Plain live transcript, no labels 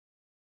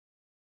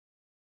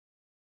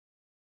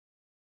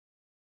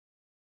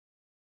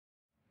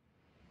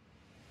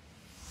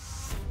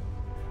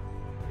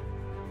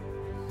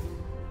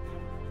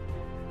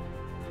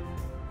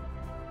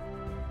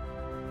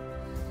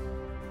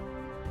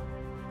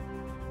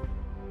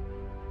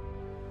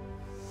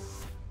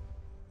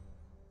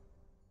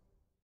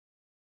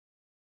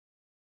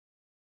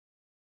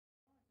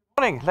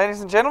Morning, ladies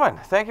and gentlemen.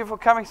 Thank you for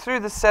coming through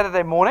this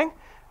Saturday morning,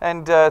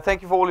 and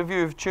thank you for all of you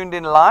who've tuned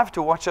in live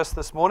to watch us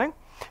this morning.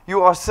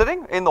 You are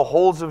sitting in the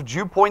halls of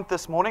DuePoint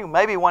this morning.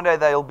 Maybe one day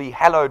they'll be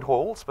hallowed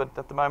halls, but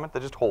at the moment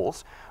they're just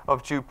halls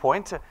of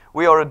DuePoint.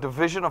 We are a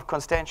division of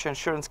Constantia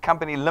Insurance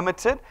Company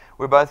Limited.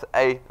 We're both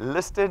a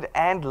listed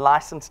and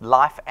licensed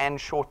life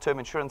and short-term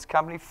insurance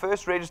company,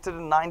 first registered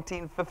in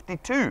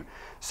 1952.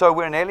 So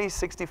we're nearly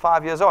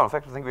 65 years old. In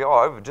fact, I think we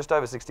are just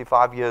over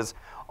 65 years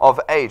of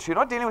age. You're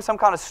not dealing with some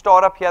kind of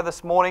startup here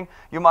this morning.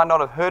 You might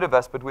not have heard of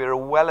us, but we're a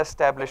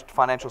well-established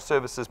financial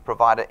services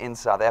provider in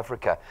South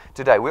Africa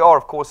today. We are,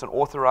 of course, an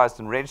authorized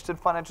and registered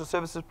financial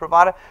services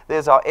provider.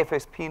 There's our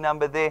FSP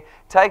number there.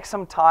 Take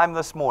some time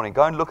this morning.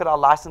 Go and look at our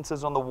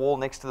licenses on the wall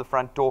next to the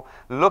front door.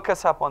 Look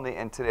us up on the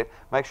internet.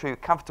 Make sure you're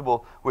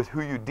comfortable with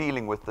who you're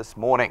dealing with this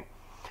morning.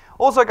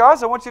 Also,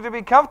 guys, I want you to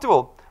be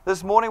comfortable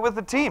this morning with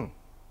the team.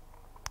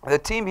 The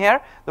team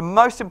here, the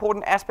most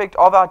important aspect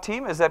of our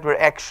team is that we're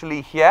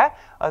actually here.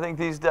 I think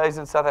these days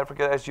in South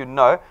Africa, as you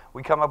know,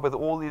 we come up with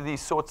all of these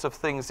sorts of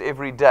things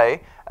every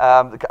day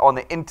on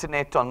the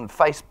internet, on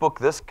Facebook,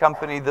 this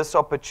company, this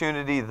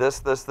opportunity,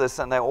 this,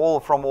 and they're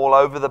all from all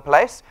over the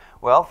place.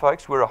 Well,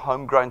 folks, we're a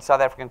homegrown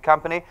South African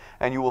company,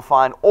 and you will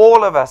find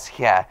all of us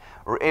here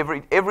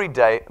every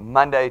day,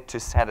 Monday to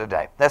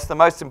Saturday. That's the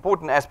most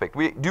important aspect.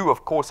 We do,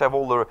 of course, have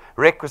all the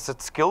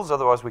requisite skills,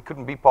 otherwise we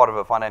couldn't be part of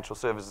a financial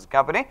services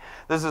company.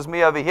 This is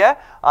me over here.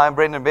 I'm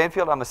Brendan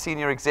Benfield. I'm a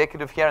senior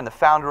executive here and the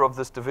founder of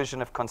this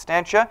division of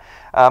Constantia.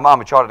 I'm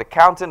a chartered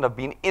accountant. I've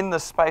been in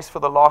this space for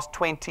the last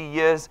 20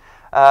 years.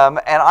 And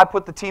I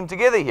put the team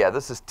together here.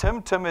 This is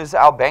Tim. Tim is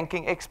our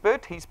banking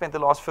expert. He spent the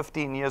last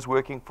 15 years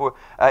working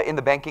in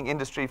the banking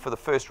industry for the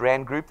First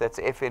Rand Group. That's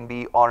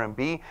FNB,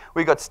 RMB.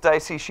 We got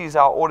Stacey. She's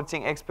our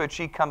auditing expert.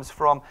 She comes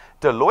from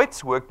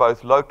Deloitte, worked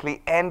both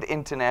locally and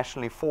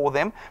internationally for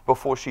them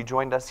before she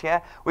joined us here.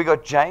 We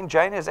got Jane.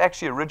 Jane is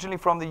actually originally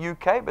from the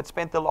UK, but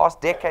spent the last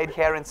decade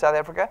here in South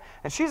Africa,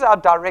 and she's our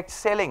direct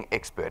selling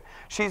expert.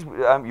 She's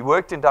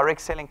worked in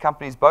direct selling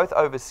companies both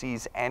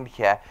overseas and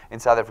here in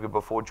South Africa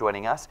before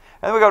joining us.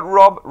 And then we got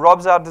Rob.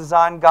 Rob's our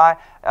design guy.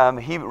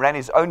 He ran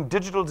his own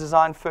digital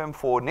design firm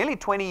for nearly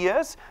 20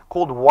 years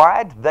called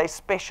Wired. They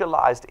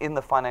specialized in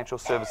the financial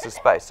services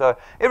space. So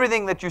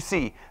everything that you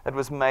see that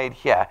was made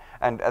here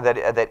and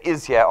that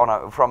is here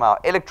from our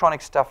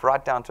electronic stuff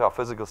right down to our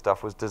physical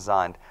stuff was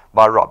designed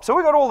by Rob. So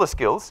we got all the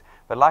skills.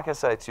 But like I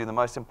say to you, the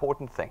most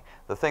important thing,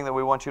 the thing that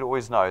we want you to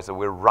always know is that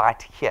we're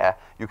right here.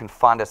 You can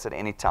find us at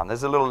any time.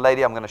 There's a little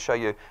lady, I'm going to show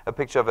you a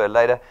picture of her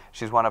later.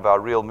 She's one of our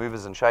real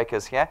movers and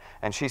shakers here.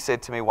 And she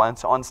said to me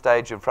once on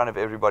stage in front of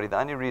everybody, the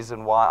only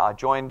reason why I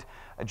joined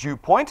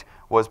DuePoint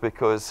was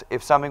because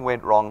if something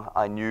went wrong,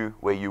 I knew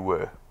where you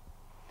were.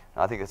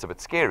 I think that's a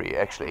bit scary,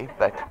 actually,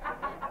 but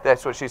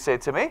that's what she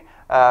said to me.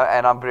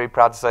 And I'm very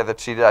proud to say that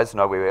she does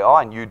know where we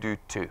are, and you do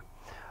too.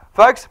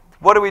 Folks,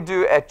 what do we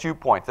do at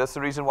DuePoint? That's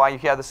the reason why you're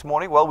here this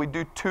morning. Well, we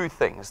do two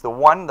things. The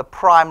one, the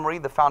primary,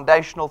 the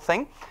foundational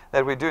thing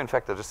that we do. In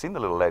fact, I've just seen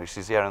the little lady.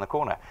 She's here in the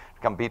corner.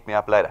 Come beat me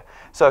up later.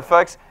 So,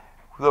 folks,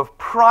 the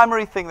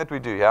primary thing that we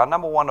do here, our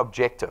number one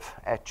objective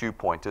at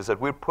DuePoint is that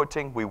we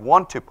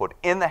want to put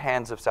in the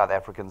hands of South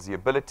Africans the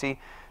ability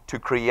to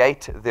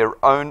create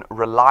their own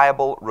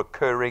reliable,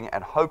 recurring,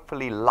 and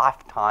hopefully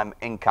lifetime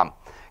income.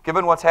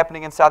 Given what's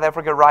happening in South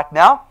Africa right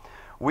now,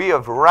 we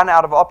have run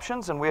out of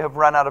options and we have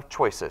run out of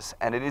choices.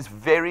 And it is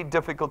very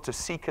difficult to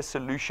seek a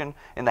solution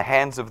in the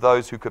hands of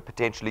those who could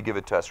potentially give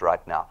it to us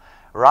right now.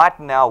 Right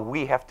now,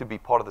 we have to be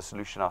part of the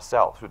solution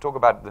ourselves. We talk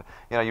about,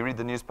 you read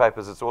the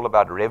newspapers, it's all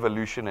about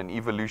revolution and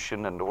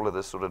evolution and all of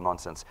this sort of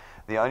nonsense.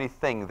 The only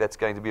thing that's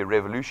going to be a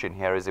revolution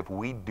here is if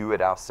we do it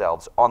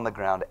ourselves on the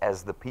ground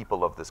as the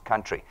people of this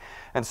country.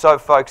 And so,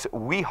 folks,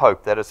 we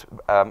hope that as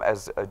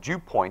a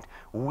DuePoint,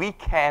 we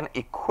can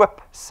equip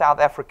South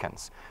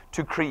Africans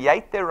to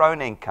create their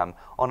own income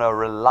on a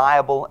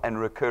reliable and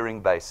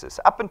recurring basis.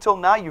 Up until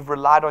now, you've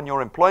relied on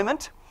your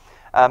employment.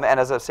 And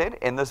as I've said,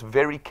 in this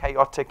very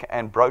chaotic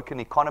and broken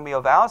economy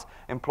of ours,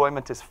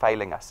 employment is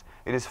failing us.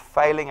 It is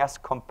failing us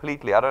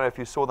completely. I don't know if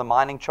you saw the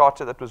mining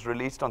charter that was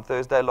released on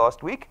Thursday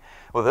last week.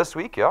 Well, this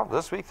week,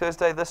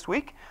 Thursday this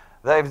week.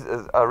 I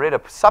read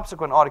a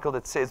subsequent article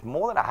that says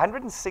more than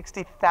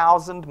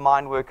 160,000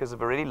 mine workers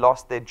have already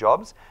lost their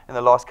jobs in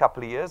the last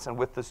couple of years. And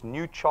with this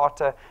new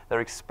charter,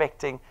 they're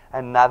expecting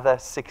another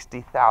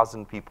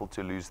 60,000 people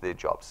to lose their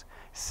jobs.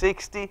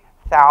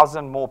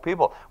 60,000 more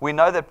people. We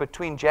know that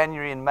between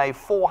January and May,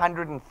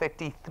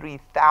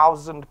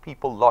 433,000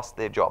 people lost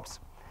their jobs.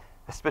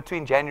 That's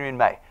between January and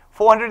May.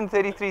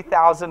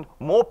 433,000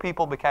 more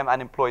people became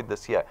unemployed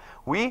this year.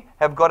 We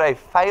have got a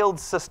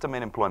failed system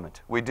in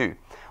employment. We do.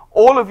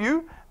 All of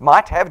you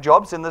might have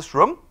jobs in this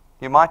room.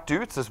 You might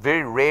do. It's this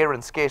very rare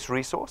and scarce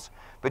resource.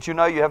 But you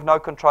know you have no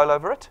control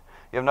over it.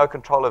 You have no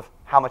control of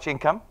how much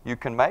income you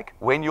can make,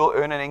 when you'll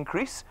earn an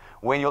increase,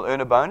 when you'll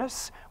earn a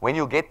bonus, when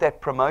you'll get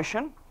that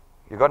promotion.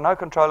 You've got no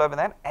control over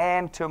that.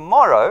 And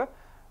tomorrow,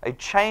 a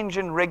change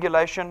in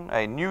regulation,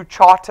 a new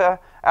charter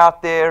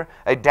out there,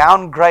 a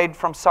downgrade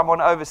from someone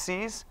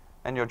overseas,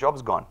 and your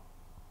job's gone.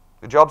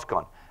 Your job's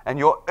gone. And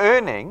your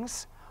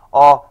earnings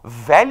are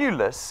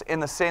valueless in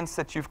the sense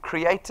that you've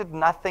created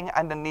nothing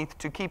underneath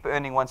to keep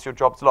earning once your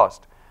job's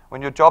lost.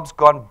 When your job's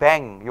gone,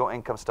 bang, your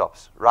income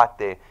stops right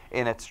there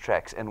in its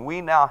tracks. And we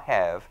now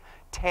have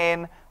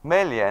 10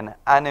 million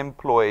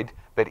unemployed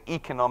but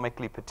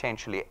economically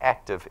potentially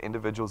active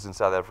individuals in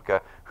South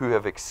Africa who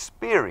have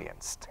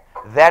experienced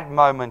that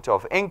moment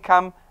of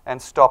income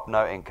and stop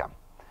no income.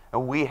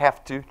 And we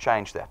have to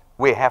change that.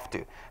 We have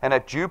to. And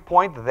at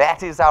DuePoint,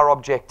 that is our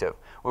objective.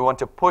 We want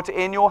to put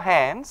in your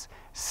hands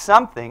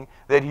something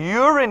that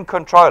you're in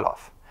control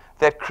of,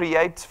 that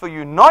creates for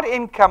you not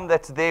income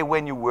that's there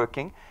when you're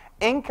working,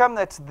 income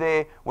that's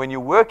there when you're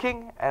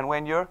working and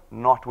when you're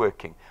not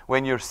working.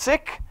 When you're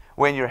sick,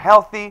 when you're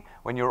healthy,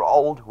 when you're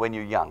old, when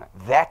you're young.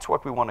 That's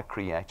what we want to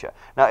create here.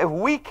 Now, if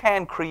we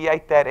can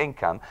create that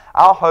income,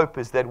 our hope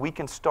is that we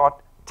can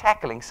start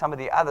tackling some of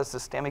the other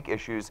systemic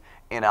issues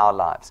in our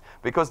lives.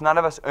 Because none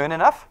of us earn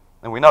enough,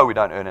 and we know we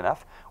don't earn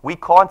enough. We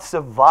can't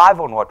survive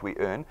on what we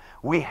earn.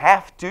 We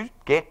have to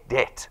get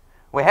debt.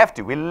 We have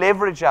to. We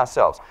leverage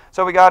ourselves.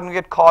 So we go out and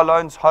get car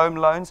loans, home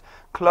loans,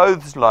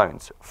 clothes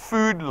loans,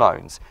 food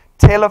loans,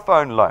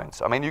 telephone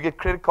loans. I mean, you get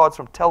credit cards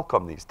from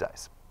Telkom these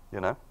days,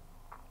 you know.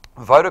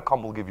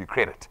 Vodacom will give you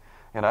credit,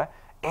 you know.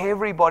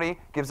 Everybody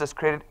gives us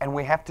credit, and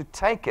we have to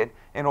take it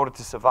in order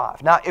to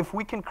survive. Now, if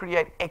we can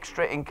create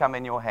extra income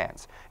in your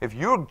hands, if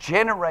you're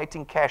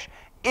generating cash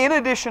in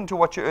addition to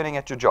what you're earning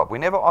at your job, we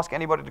never ask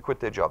anybody to quit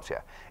their jobs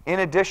here.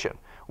 In addition,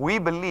 we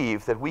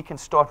believe that we can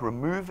start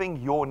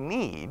removing your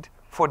need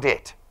for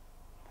debt.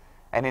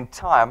 And in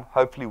time,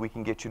 hopefully we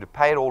can get you to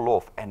pay it all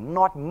off and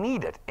not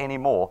need it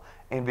anymore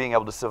in being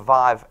able to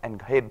survive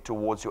and head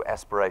towards your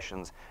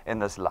aspirations in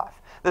this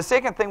life. The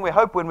second thing we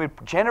hope when we're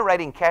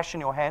generating cash in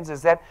your hands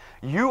is that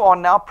you are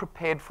now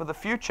prepared for the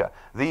future,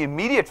 the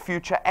immediate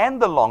future and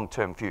the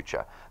long-term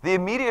future. The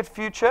immediate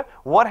future,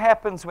 what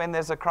happens when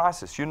there's a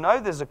crisis? You know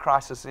there's a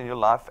crisis in your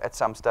life at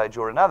some stage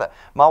or another.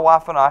 My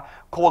wife and I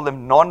call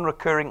them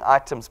non-recurring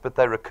items, but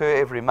they recur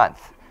every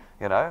month.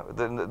 You know,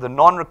 the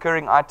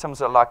non-recurring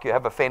items are like you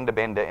have a fender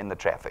bender in the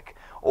traffic,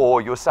 or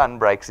your son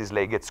breaks his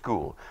leg at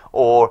school,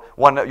 or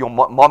your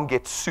mom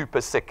gets super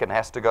sick and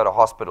has to go to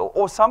hospital,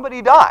 or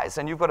somebody dies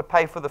and you've got to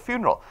pay for the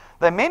funeral.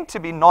 They're meant to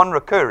be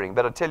non-recurring,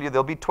 but I tell you,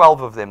 there'll be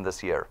 12 of them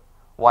this year,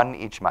 one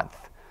each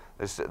month.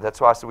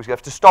 That's why I said we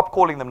have to stop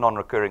calling them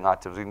non-recurring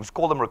items. We can just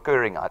call them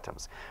recurring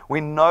items.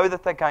 We know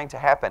that they're going to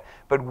happen,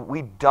 but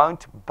we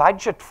don't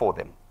budget for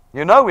them.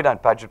 You know we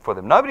don't budget for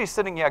them. Nobody's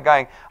sitting here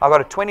going, I've got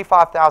a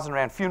 25,000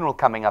 Rand funeral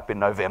coming up in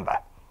November.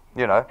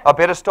 You know, I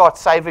better start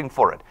saving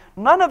for it.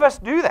 None of us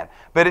do that.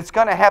 But it's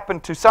going to happen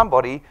to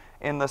somebody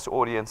in this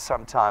audience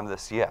sometime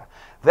this year.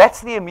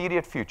 That's the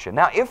immediate future.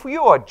 Now, if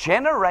you are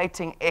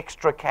generating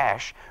extra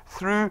cash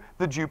through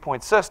the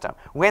DuePoint system,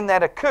 when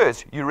that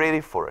occurs, you're ready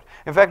for it.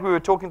 In fact, we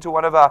were talking to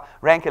one of our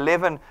rank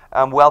 11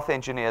 wealth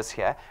engineers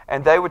here,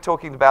 and they were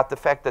talking about the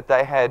fact that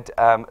they had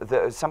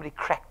somebody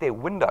cracked their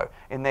window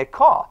in their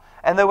car.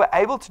 And they were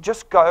able to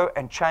just go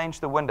and change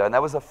the window. And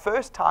that was the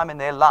first time in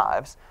their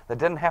lives they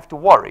didn't have to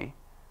worry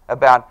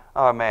about,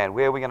 oh man,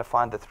 where are we going to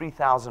find the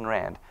 3,000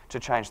 Rand to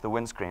change the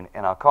windscreen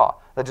in our car?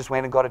 They just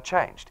went and got it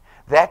changed.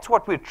 That's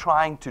what we're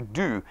trying to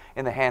do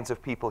in the hands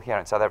of people here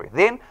in South Africa.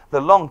 Then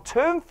the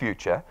long-term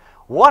future,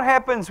 what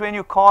happens when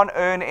you can't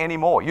earn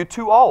anymore? You're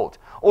too old,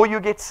 or you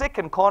get sick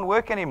and can't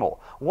work anymore.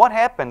 What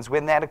happens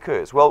when that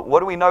occurs? Well, what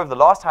do we know of the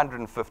last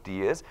 150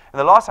 years? In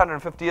the last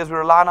 150 years, we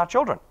rely on our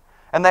children.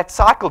 And that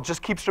cycle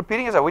just keeps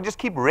repeating itself. We just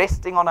keep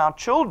resting on our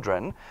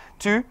children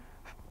to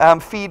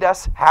feed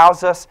us,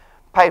 house us,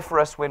 pay for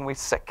us when we're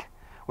sick.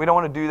 We don't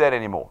want to do that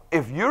anymore.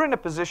 If you're in a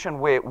position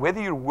where,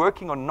 whether you're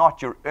working or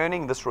not, you're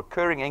earning this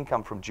recurring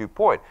income from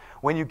DuePoint,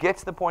 when you get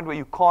to the point where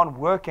you can't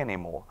work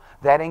anymore,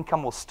 that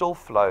income will still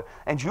flow,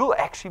 and you'll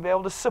actually be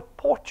able to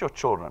support your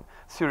children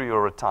through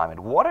your retirement.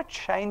 What a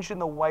change in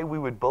the way we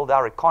would build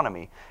our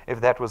economy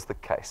if that was the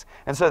case.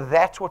 And so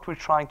that's what we're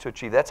trying to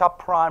achieve. That's our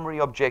primary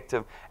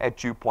objective at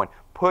DuePoint,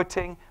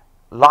 putting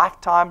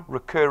lifetime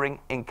recurring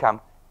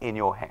income in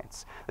your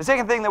hands. The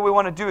second thing that we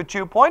want to do at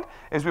DuePoint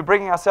is we're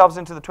bringing ourselves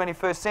into the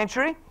 21st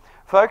century.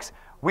 Folks,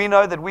 we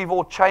know that we've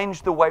all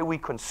changed the way we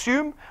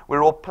consume.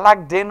 We're all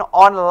plugged in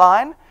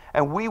online,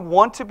 and we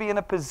want to be in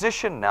a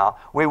position now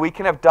where we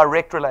can have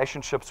direct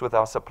relationships with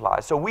our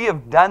suppliers. So we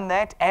have done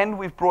that, and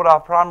we've brought our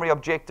primary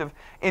objective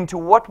into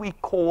what we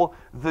call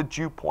the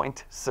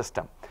DuePoint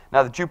system.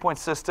 Now, the DuePoint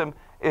system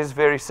is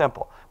very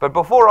simple. But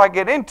before I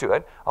get into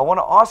it, I want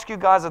to ask you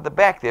guys at the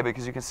back there,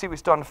 because you can see we're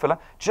starting to fill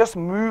up, just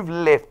move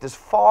left, as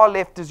far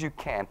left as you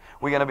can.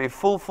 We're going to be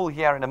full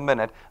here in a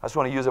minute. I just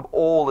want to use up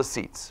all the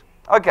seats.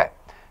 Okay,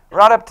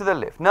 right up to the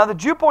left. Now, the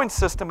DuePoint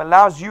system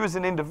allows you as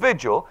an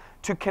individual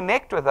to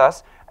connect with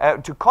us,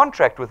 to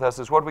contract with us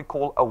as what we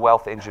call a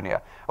wealth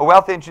engineer. A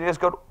wealth engineer's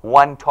got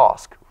one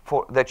task.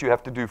 that you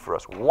have to do for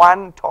us.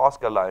 One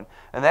task alone,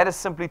 and that is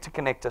simply to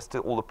connect us to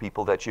all the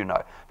people that you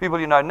know. People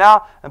you know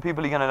now and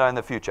people you're going to know in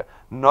the future.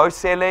 No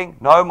selling,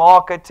 no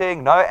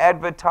marketing, no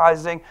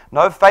advertising,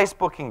 no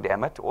Facebooking,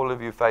 damn it, all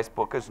of you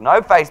Facebookers,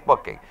 no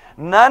Facebooking.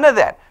 None of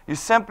that. You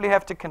simply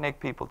have to connect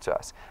people to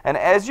us. And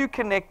as you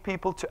connect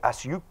people to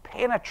us, you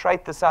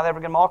penetrate the South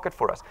African market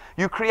for us.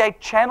 You create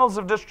channels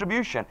of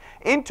distribution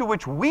into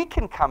which we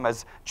can come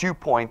as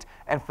DuePoint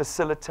and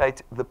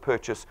facilitate the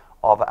purchase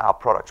of our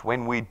products.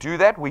 When we do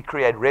that, we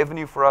create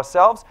revenue for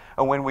ourselves,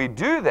 and when we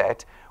do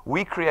that,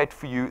 we create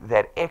for you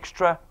that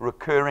extra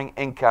recurring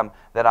income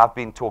that I've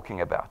been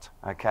talking about,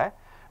 okay?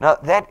 Now,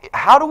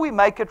 how do we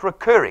make it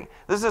recurring?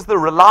 This is the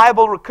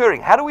reliable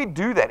recurring. How do we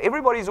do that?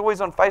 Everybody's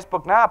always on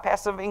Facebook now,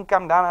 passive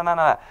income,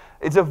 no.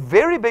 It's a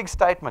very big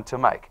statement to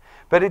make,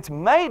 but it's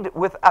made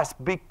with us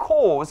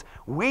because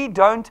we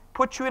don't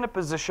put you in a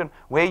position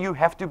where you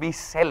have to be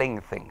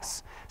selling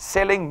things.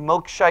 Selling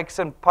milkshakes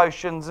and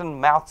potions and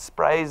mouth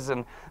sprays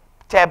and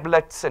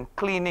tablets and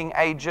cleaning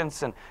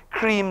agents and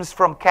creams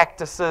from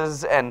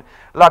cactuses, and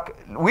like,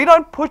 we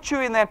don't put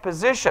you in that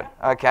position,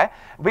 okay?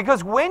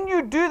 Because when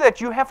you do that,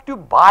 you have to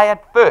buy it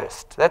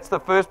first. That's the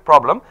first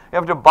problem. You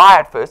have to buy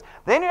it first.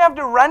 Then you have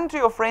to run to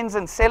your friends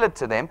and sell it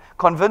to them,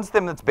 convince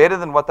them it's better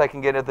than what they can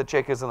get at the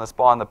Checkers and the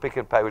Spar and the Pick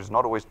and Pay, which is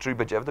not always true,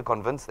 but you have to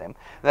convince them.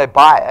 They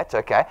buy it,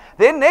 okay?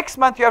 Then next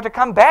month you have to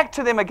come back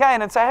to them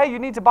again and say, hey, you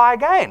need to buy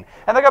again.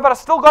 And they go, but I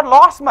still got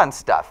last month's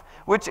stuff,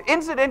 which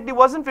incidentally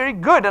wasn't very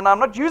good, and I'm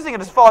not using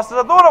it as fast as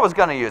I thought I was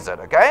going to use it,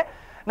 okay?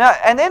 Now,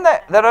 and then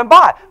they don't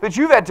buy it, but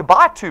you've had to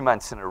buy 2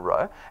 months in a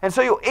row, and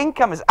so your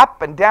income is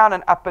up and down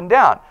and up and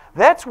down.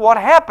 That's what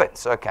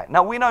happens, okay?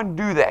 Now, we don't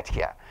do that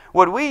here.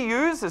 What we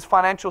use is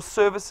financial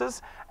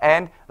services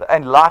and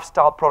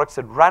lifestyle products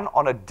that run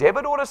on a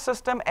debit order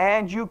system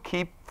and you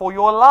keep for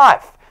your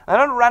life. They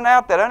don't run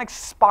out, they don't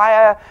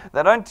expire,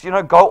 they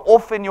don't, go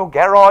off in your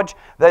garage.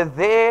 They're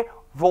there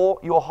for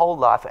your whole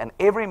life, and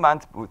every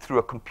month through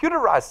a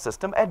computerized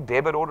system, a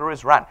debit order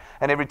is run.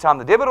 And every time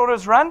the debit order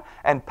is run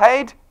and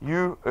paid,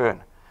 you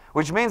earn.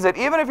 Which means that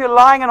even if you're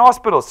lying in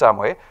hospital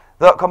somewhere,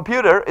 the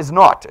computer is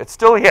not. It's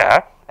still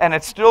here, and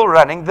it's still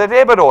running the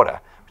debit order.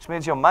 Which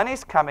means your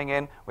money's coming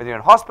in, whether you're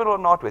in hospital or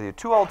not, whether you're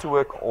too old to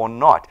work or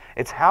not.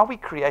 It's how we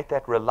create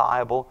that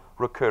reliable,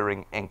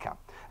 recurring income.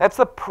 That's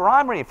the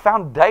primary,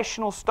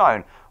 foundational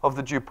stone of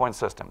the DuePoint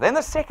system. Then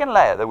the second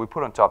layer that we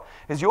put on top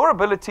is your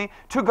ability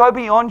to go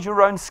beyond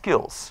your own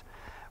skills.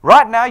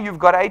 Right now, you've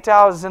got 8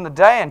 hours in the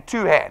day and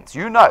 2 hands.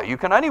 You know, you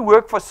can only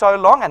work for so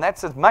long, and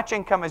that's as much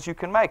income as you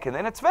can make, and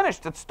then it's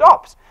finished, it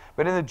stops.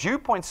 But in the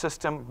DuePoint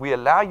system, we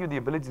allow you the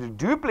ability to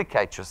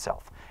duplicate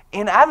yourself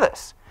in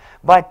others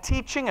by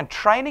teaching and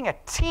training a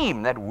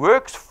team that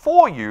works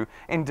for you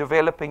in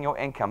developing your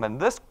income. And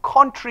this,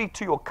 contrary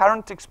to your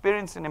current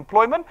experience in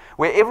employment,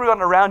 where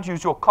everyone around you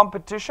is your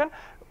competition,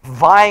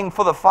 vying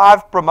for the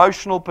 5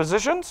 promotional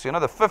positions,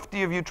 the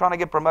 50 of you trying to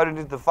get promoted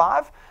into the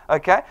 5,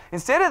 okay?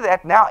 Instead of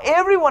that, now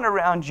everyone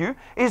around you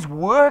is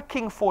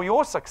working for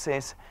your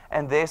success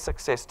and their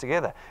success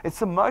together. It's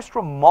the most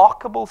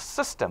remarkable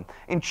system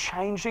in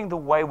changing the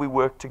way we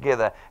work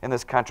together in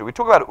this country. We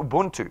talk about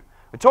Ubuntu.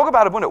 We talk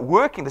about Ubuntu,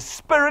 working, the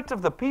spirit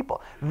of the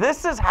people.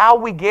 This is how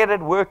we get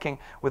it working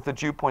with the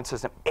DuePoint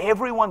system.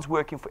 Everyone's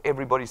working for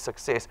everybody's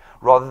success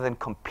rather than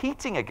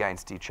competing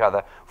against each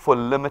other for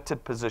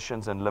limited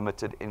positions and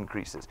limited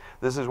increases.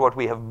 This is what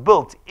we have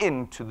built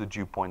into the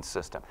DuePoint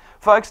system.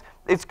 Folks,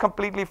 it's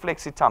completely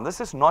flexi-time.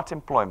 This is not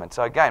employment.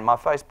 So again, my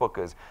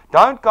Facebookers,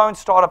 don't go and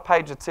start a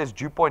page that says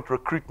DuePoint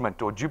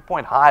recruitment or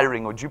DuePoint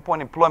hiring or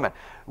DuePoint employment.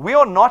 We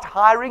are not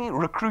hiring,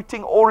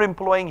 recruiting, or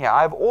employing here.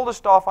 I have all the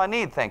staff I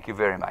need, thank you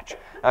very much.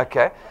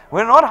 Okay?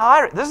 We're not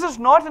hiring. This is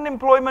not an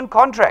employment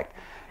contract.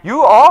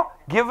 You are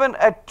given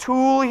a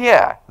tool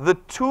here. The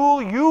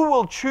tool you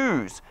will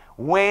choose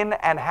when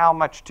and how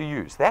much to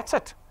use. That's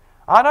it.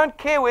 I don't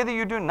care whether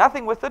you do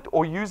nothing with it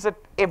or use it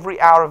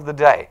every hour of the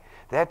day.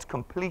 That's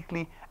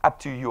completely up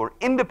to you. You're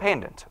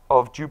independent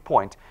of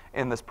DuePoint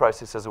in this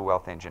process as a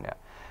wealth engineer.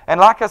 And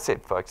like I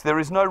said, folks, there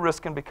is no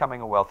risk in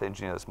becoming a wealth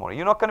engineer this morning.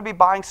 You're not going to be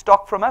buying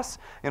stock from us.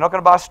 You're not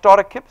going to buy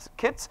starter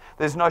kits.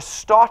 There's no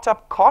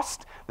startup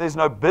cost. There's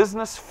no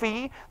business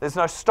fee. There's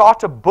no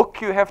starter book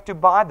you have to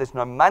buy. There's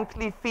no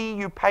monthly fee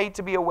you pay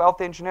to be a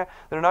wealth engineer.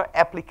 There are no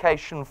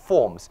application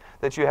forms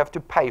that you have to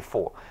pay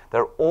for.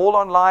 They're all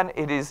online.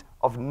 It is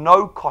of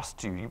no cost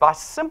to you. By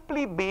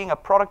simply being a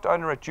product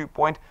owner at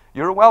DuePoint,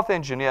 you're a wealth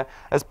engineer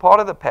as part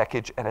of the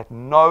package and at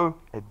no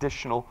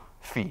additional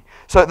fee.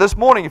 So this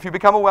morning, if you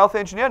become a wealth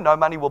engineer, no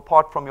money will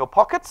part from your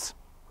pockets.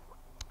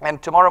 And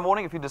tomorrow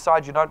morning, if you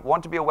decide you don't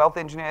want to be a wealth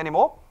engineer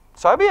anymore,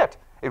 so be it.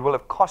 It will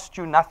have cost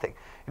you nothing.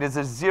 It is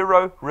a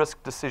zero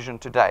risk decision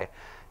today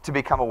to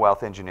become a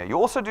wealth engineer. You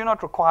also do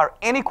not require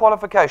any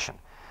qualification.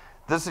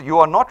 You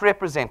are not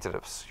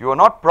representatives. You are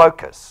not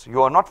brokers.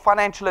 You are not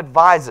financial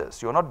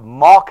advisors. You are not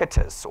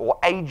marketers or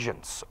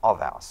agents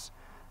of ours.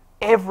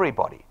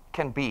 Everybody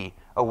can be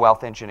a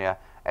wealth engineer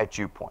at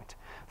DuePoint.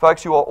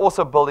 Folks, you are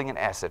also building an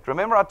asset.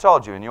 Remember I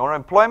told you, in your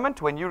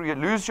employment, when you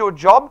lose your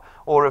job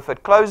or if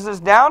it closes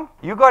down,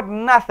 you got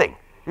nothing.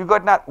 You've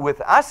got not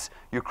with us,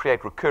 you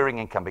create recurring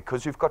income.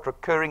 Because you've got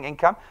recurring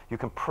income, you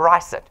can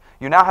price it.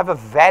 You now have a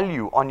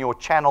value on your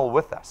channel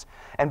with us.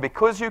 And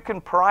because you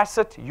can price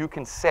it, you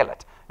can sell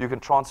it. You can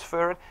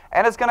transfer it,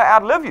 and it's going to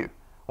outlive you.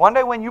 One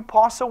day when you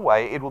pass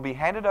away, it will be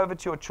handed over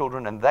to your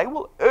children, and they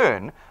will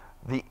earn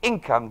the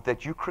income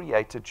that you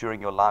created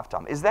during your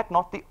lifetime. Is that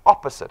not the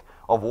opposite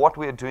of what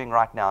we are doing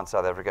right now in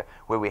South Africa,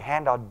 where we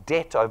hand our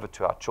debt over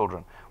to our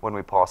children when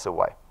we pass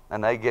away?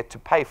 And they get to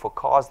pay for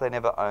cars they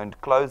never owned,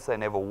 clothes they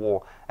never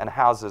wore, and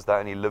houses they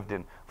only lived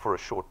in for a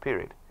short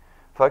period.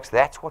 Folks,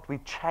 that's what we're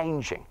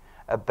changing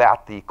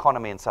about the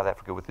economy in South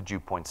Africa with the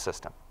DuePoint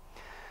system.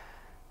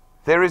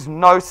 There is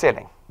no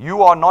selling.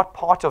 You are not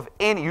part of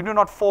any, you do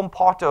not form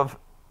part of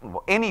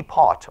any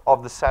part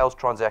of the sales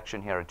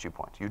transaction here at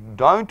DuePoint. You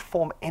don't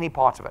form any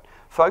part of it.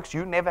 Folks,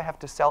 you never have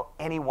to sell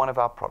any one of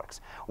our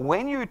products.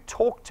 When you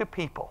talk to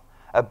people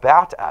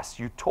about us,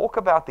 you talk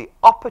about the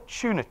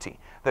opportunity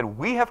that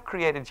we have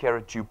created here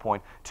at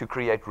DuePoint to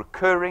create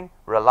recurring,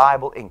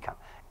 reliable income.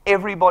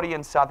 Everybody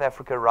in South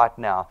Africa right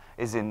now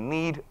is in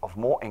need of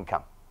more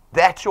income.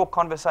 That's your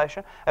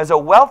conversation. As a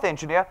wealth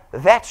engineer,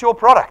 that's your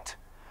product.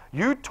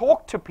 You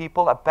talk to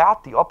people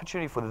about the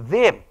opportunity for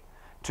them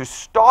to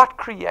start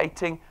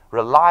creating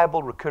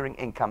reliable, recurring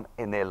income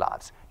in their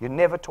lives. You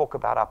never talk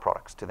about our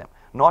products to them.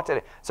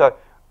 So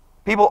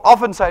people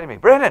often say to me,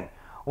 Brendan,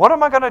 what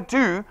am I going to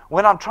do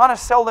when I'm trying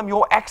to sell them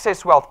your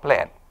Access Wealth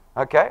plan?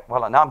 Okay,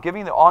 well, now I'm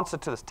giving the answer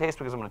to this test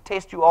because I'm going to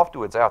test you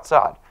afterwards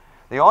outside.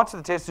 The answer to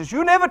the test is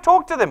you never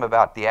talk to them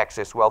about the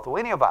Access Wealth or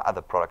any of our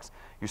other products.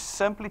 You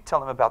simply tell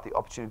them about the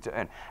opportunity to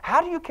earn.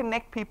 How do you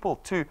connect people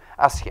to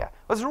us here?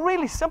 Well, it's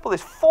really simple.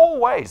 There's 4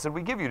 ways that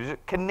we give you to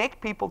connect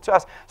people to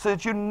us so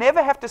that you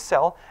never have to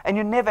sell and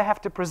you never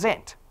have to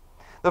present.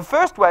 The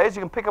first way is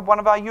you can pick up one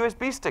of our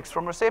USB sticks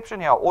from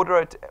reception here. Order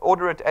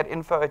it at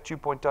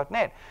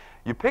info@DuePoint.net.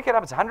 You pick it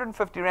up, it's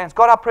 150 Rand. It's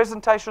got our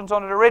presentations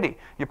on it already.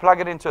 You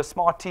plug it into a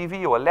smart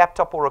TV or a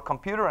laptop or a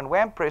computer, and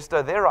wham,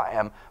 presto, there I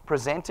am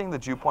presenting the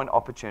DuePoint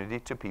opportunity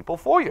to people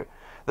for you.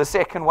 The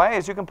second way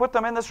is you can put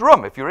them in this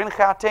room. If you're in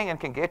Gauteng and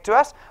can get to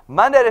us,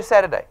 Monday to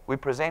Saturday, we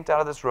present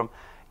out of this room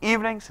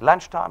evenings,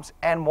 lunchtimes,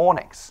 and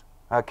mornings.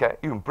 Okay,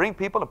 you can bring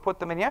people and put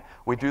them in here.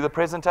 We do the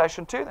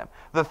presentation to them.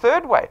 The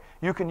third way,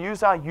 you can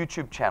use our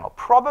YouTube channel,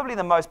 probably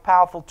the most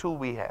powerful tool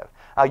we have.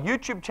 Our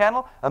YouTube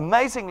channel,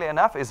 amazingly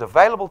enough, is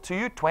available to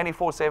you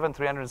 24/7,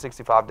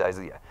 365 days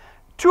a year.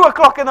 2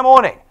 o'clock in the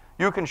morning,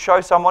 you can show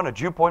someone a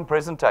DuePoint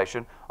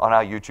presentation on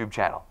our YouTube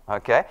channel.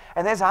 Okay,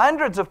 and there's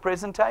hundreds of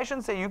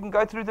presentations there. You can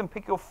go through them,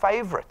 pick your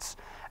favorites,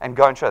 and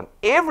go and show them.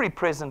 Every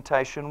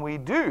presentation we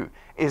do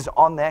is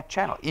on that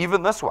channel.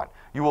 Even this one,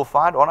 you will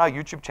find on our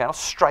YouTube channel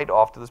straight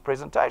after this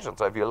presentation.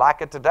 So if you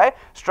like it today,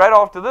 straight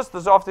after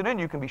this afternoon,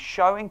 you can be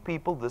showing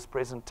people this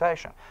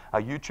presentation.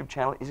 Our YouTube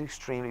channel is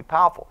extremely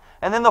powerful.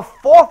 And then the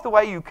fourth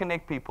way you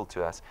connect people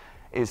to us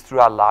is through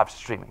our live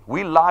streaming.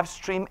 We live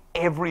stream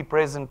every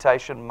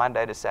presentation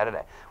Monday to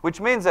Saturday, which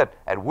means that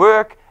at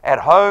work, at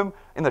home,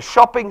 in the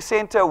shopping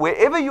center,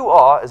 wherever you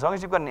are, as long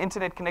as you've got an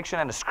internet connection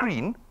and a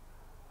screen,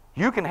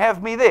 you can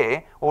have me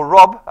there, or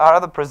Rob, our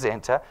other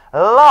presenter,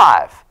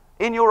 live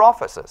in your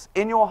offices,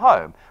 in your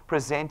home,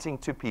 presenting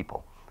to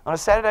people. On a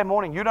Saturday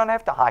morning, you don't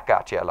have to hike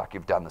out here like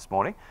you've done this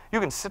morning. You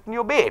can sit in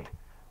your bed,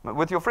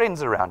 with your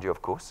friends around you,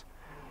 of course,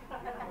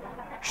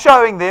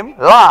 showing them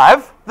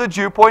live the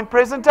DuePoint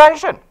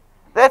presentation.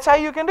 That's how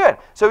you can do it.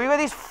 So we've got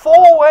these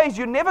 4 ways.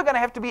 You're never going to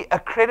have to be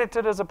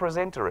accredited as a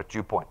presenter at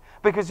DuePoint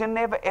because you're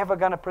never, ever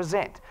going to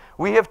present.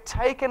 We have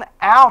taken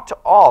out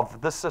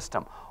of the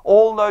system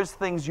all those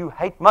things you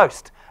hate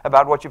most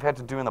about what you've had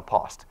to do in the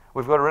past.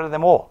 We've got rid of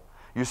them all.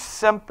 You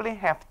simply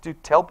have to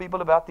tell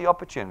people about the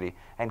opportunity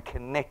and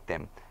connect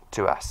them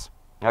to us.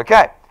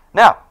 Okay,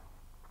 now,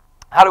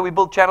 how do we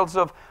build channels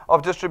of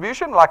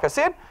distribution? Like I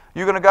said,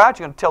 you're going to go out,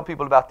 you're going to tell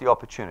people about the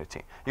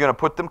opportunity. You're going to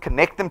put them,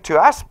 connect them to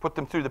us, put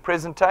them through the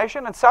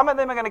presentation, and some of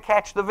them are going to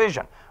catch the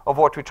vision of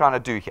what we're trying to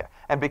do here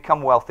and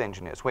become wealth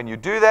engineers. When you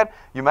do that,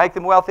 you make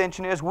them wealth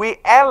engineers, we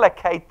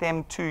allocate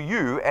them to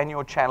you, and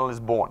your channel is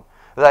born.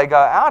 They go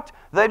out,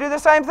 they do the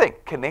same thing.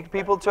 Connect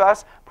people to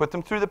us, put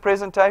them through the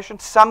presentation.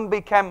 Some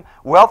become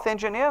wealth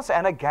engineers,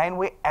 and again,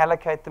 we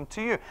allocate them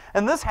to you.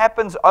 And this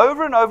happens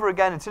over and over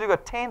again until you've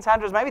got tens,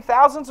 hundreds, maybe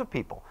thousands of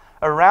people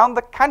around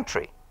the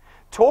country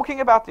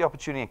talking about the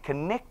opportunity and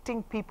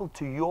connecting people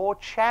to your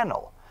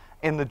channel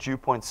in the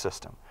DuePoint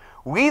system.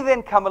 We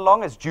then come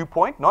along as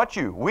DuePoint, not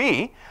you,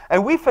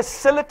 and we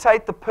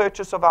facilitate the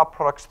purchase of our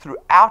products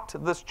throughout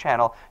this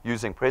channel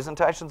using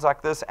presentations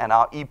like this and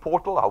our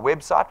e-portal, our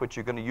website, which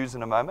you're going to use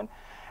in a moment.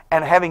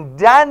 And having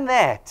done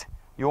that,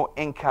 your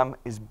income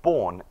is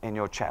born in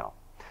your channel.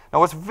 Now,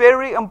 what's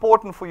very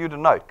important for you to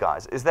note,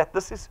 guys, is that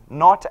this is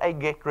not a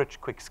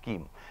get-rich-quick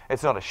scheme.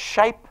 It's not a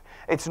shape.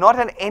 It's not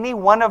in any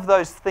one of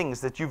those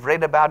things that you've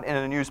read about in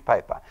a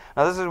newspaper.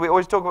 Now, this is, we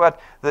always talk about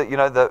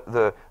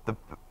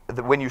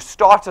when you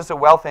start as a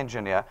wealth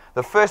engineer,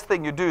 the first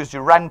thing you do is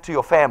you run to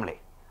your family.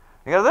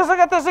 You go, look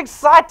at this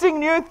exciting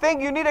new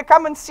thing. You need to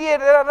come and see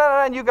it.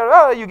 And you go,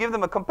 oh, you give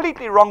them a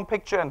completely wrong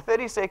picture and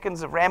 30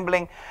 seconds of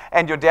rambling,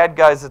 and your dad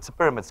goes, it's a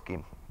pyramid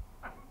scheme.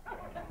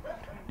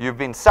 You've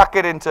been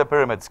suckered into a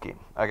pyramid scheme.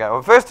 Okay.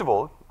 Well, first of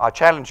all, I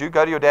challenge you,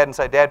 go to your dad and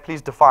say, Dad,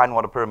 please define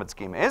what a pyramid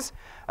scheme is.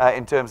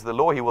 In terms of the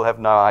law, he will have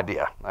no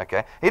idea.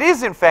 Okay. It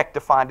is, in fact,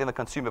 defined in the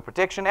Consumer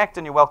Protection Act,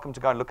 and you're welcome to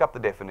go and look up the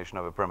definition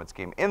of a pyramid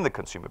scheme in the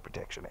Consumer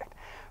Protection Act.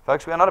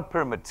 Folks, we are not a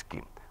pyramid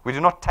scheme. We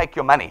do not take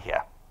your money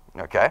here.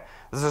 Okay?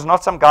 This is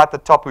not some guy at the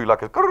top who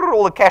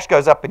all the cash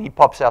goes up and he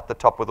pops out the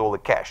top with all the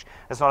cash.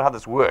 That's not how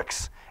this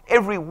works.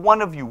 Every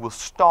one of you will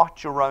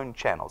start your own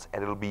channels,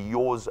 and it'll be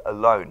yours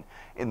alone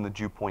in the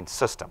DuePoint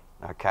system.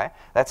 Okay?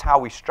 That's how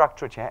we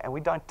structure it here, and we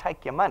don't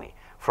take your money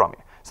from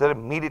you. So that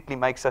immediately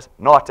makes us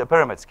not a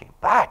pyramid scheme.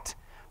 But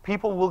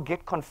people will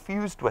get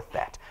confused with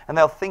that, and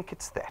they'll think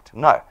it's that.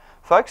 No.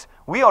 Folks,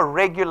 we are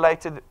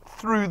regulated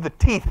through the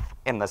teeth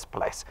in this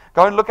place.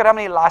 Go and look at how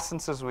many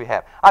licenses we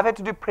have. I've had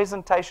to do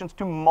presentations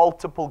to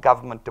multiple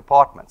government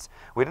departments.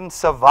 We didn't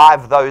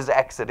survive those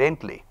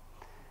accidentally.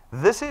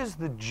 This is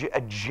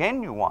a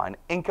genuine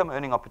income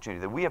earning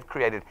opportunity that we have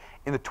created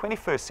in the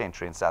 21st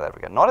century in South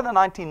Africa. Not in the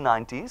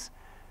 1990s,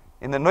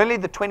 in nearly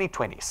the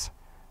 2020s.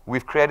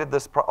 We've created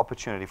this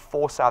opportunity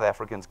for South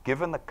Africans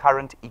given the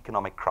current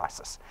economic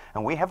crisis.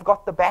 And we have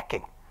got the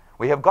backing.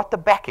 We have got the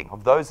backing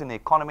of those in the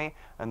economy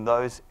and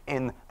those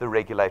in the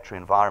regulatory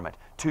environment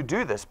to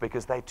do this,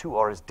 because they too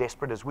are as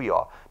desperate as we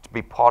are to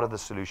be part of the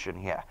solution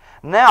here.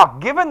 Now,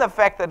 given the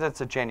fact that it's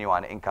a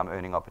genuine income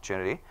earning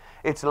opportunity,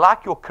 it's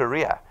like your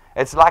career.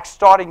 It's like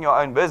starting your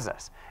own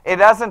business. It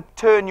doesn't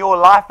turn your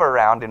life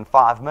around in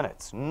 5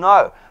 minutes.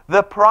 No,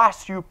 the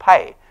price you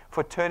pay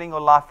for turning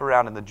your life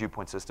around in the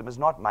DuePoint system is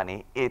not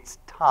money, it's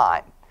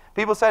time.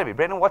 People say to me,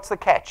 Brendan, what's the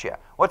catch here?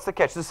 What's the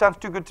catch? This sounds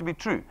too good to be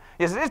true.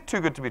 Yes, it is too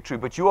good to be true,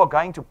 but you are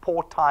going to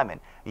pour time in,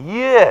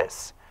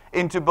 years,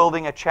 into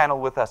building a channel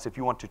with us if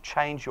you want to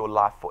change your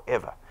life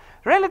forever.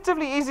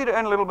 Relatively easy to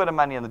earn a little bit of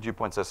money in the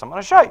DuePoint system. I'm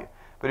going to show you.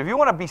 But if you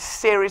want to be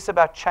serious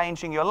about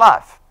changing your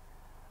life,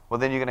 well,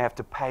 then you're going to have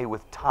to pay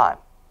with time.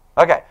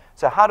 Okay,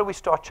 so how do we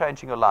start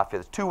changing your life here?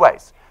 There's two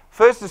ways.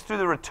 First is through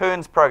the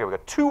returns program. We've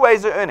got two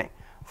ways of earning.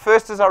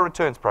 First is our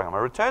returns program.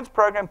 Our returns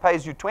program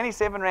pays you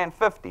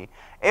R27.50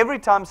 every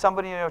time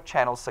somebody in your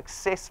channel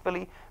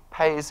successfully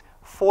pays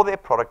for their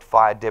product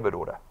via debit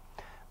order,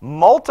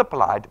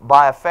 multiplied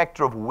by a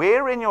factor of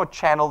where in your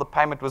channel the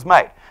payment was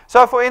made.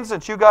 So, for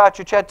instance, you go out,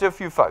 you chat to a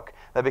few folk.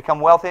 They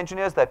become wealth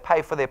engineers. They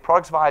pay for their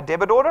products via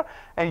debit order,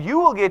 and you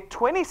will get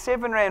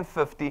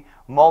R27.50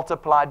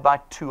 multiplied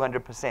by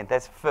 200%.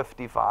 That's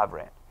 55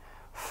 Rand.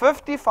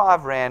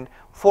 55 Rand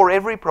for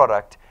every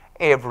product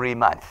every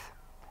month.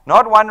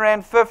 Not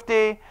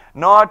R1.50,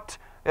 not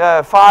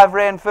 5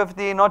 Rand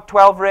 50, not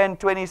 12 Rand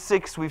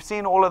 26. We've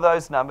seen all of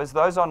those numbers.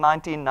 Those are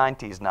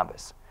 1990s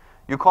numbers.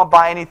 You can't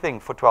buy anything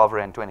for 12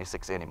 Rand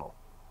 26 anymore.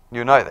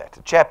 You know that.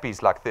 A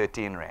chappie's like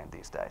 13 Rand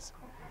these days.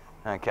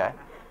 Okay?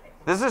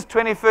 This is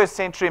 21st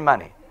century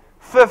money.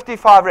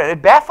 55 Rand.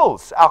 It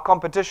baffles our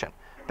competition.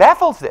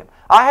 Baffles them.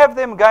 I have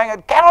them going,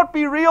 it cannot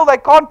be real. They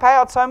can't pay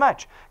out so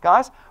much.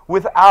 Guys,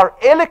 with our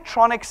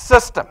electronic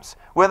systems,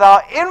 with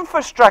our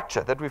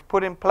infrastructure that we've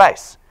put in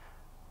place,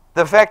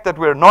 the fact that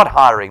we're not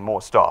hiring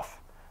more staff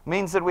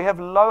means that we have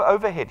low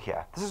overhead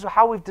here. This is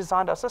how we've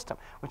designed our system,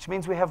 which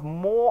means we have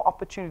more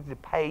opportunity to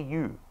pay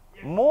you.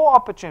 More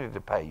opportunity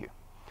to pay you.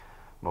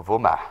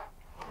 Mavuma.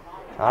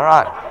 All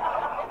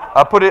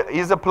right.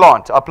 He's a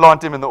plant. I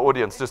plant him in the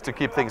audience just to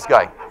keep things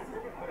going.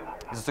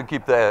 Just to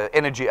keep the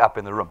energy up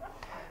in the room.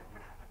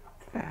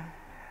 It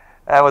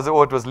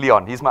was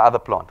Leon. He's my other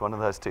plant, one of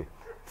those two.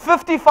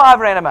 55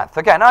 Rand a month.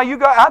 Okay, now you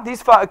go out,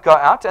 these folk go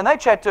out, and they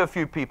chat to a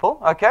few people,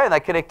 okay, and they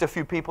connect a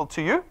few people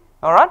to you,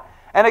 all right?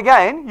 And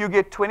again, you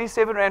get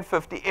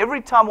R27.50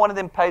 every time one of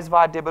them pays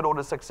via debit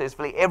order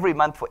successfully every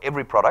month for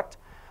every product,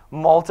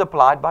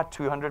 multiplied by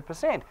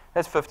 200%.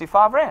 That's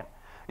 55 Rand.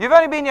 You've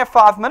only been here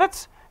 5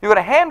 minutes. You've got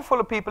a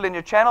handful of people in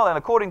your channel, and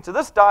according to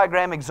this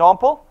diagram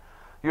example,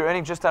 you're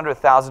earning just under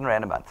 1,000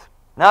 Rand a month.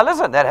 Now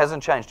listen, that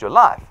hasn't changed your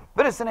life,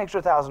 but it's an extra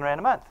 1,000 Rand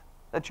a month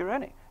that you're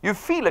earning. You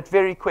feel it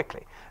very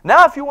quickly.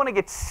 Now, if you want to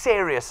get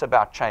serious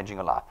about changing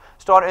your life,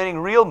 start earning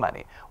real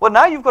money, well,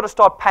 now you've got to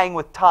start paying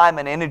with time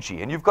and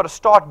energy, and you've got to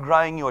start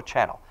growing your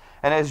channel.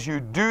 And as you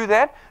do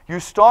that, you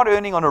start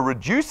earning on a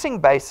reducing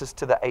basis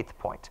to the 8th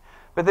point.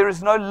 But there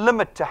is no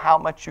limit to how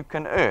much you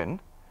can earn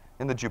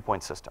in the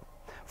DuePoint system.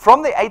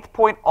 From the 8th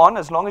point on,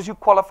 as long as you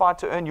qualify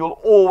to earn, you'll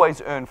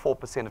always earn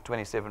 4% of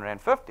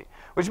R27.50,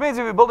 which means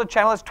if you build a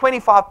channel that's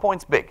 25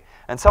 points big,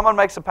 and someone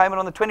makes a payment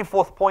on the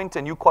 24th point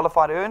and you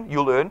qualify to earn,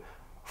 you'll earn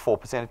 4%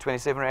 of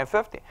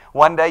R27.50.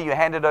 One day you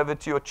hand it over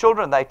to your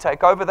children, they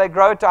take over, they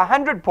grow it to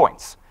 100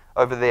 points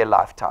over their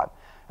lifetime.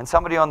 And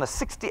somebody on the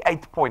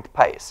 68th point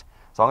pays.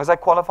 As long as they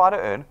qualify to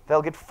earn,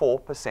 they'll get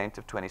 4%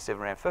 of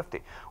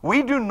R27.50.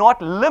 We do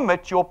not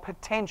limit your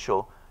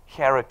potential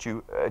here at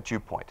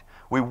DuePoint.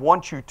 We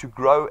want you to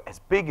grow as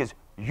big as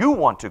you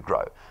want to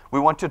grow. We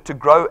want it to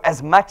grow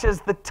as much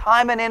as the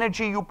time and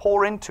energy you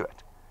pour into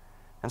it.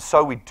 And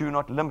so we do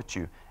not limit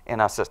you in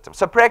our system.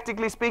 So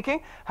practically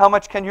speaking, how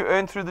much can you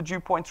earn through the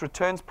DuePoint's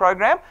returns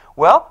program?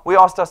 Well, we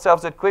asked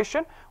ourselves that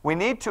question. We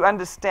need to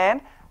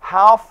understand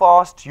how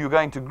fast you're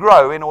going to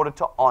grow in order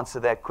to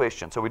answer that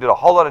question. So we did a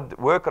whole lot of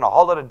work and a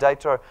whole lot of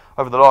data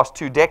over the last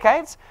 2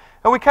 decades,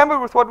 and we came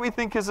up with what we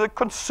think is a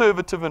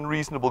conservative and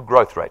reasonable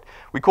growth rate.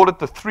 We call it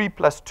the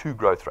 3+2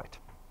 growth rate.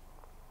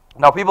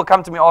 Now, people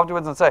come to me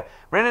afterwards and say,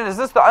 Brendan, is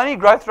this the only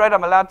growth rate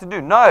I'm allowed to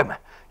do? No,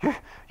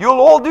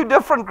 you'll all do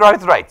different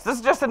growth rates. This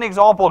is just an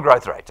example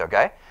growth rate,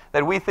 okay,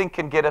 that we think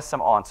can get us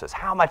some answers.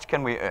 How much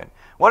can we earn?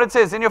 What it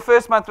says, in your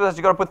first month with us,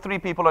 you've got to put 3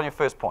 people on your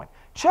first point.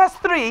 Just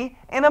 3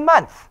 in a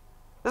month.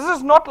 This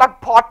is not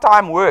like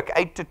part-time work,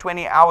 8 to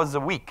 20 hours a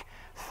week.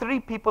 3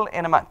 people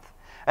in a month.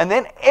 And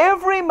then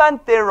every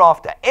month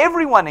thereafter,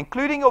 everyone,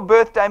 including your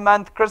birthday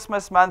month,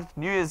 Christmas month,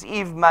 New Year's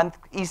Eve month,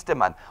 Easter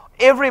month,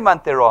 every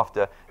month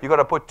thereafter, you've got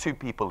to put 2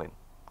 people in.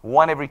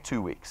 1 every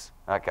 2 weeks,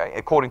 okay,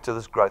 according to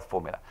this growth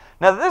formula.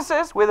 Now, this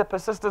is where the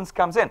persistence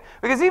comes in.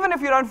 Because even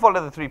if you don't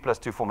follow the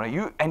 3+2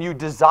 formula, and you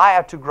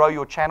desire to grow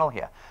your channel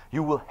here,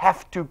 you will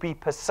have to be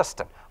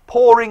persistent,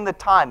 pouring the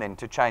time in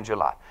to change your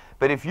life.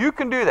 But if you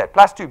can do that,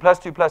 +2,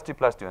 +2, +2,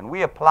 +2, and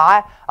we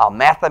apply our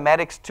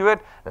mathematics to it,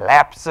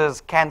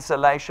 lapses,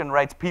 cancellation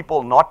rates,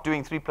 people not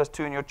doing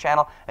 3+2 in your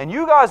channel, and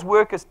you guys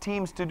work as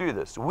teams to do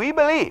this, we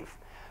believe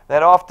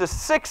that after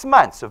 6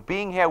 months of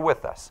being here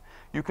with us,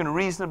 you can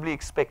reasonably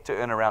expect to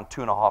earn around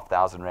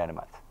 2,500 Rand a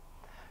month.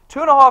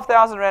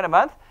 2,500 Rand a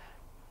month,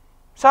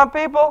 some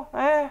people,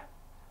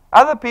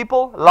 other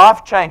people,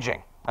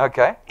 life-changing,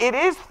 okay? It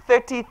is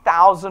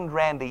 30,000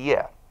 Rand a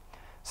year.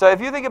 So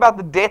if you think about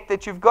the debt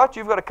that you've got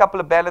a couple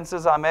of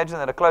balances, I imagine,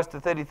 that are close to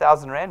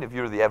 30,000 Rand if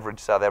you're the average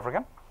South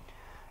African.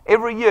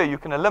 Every year you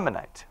can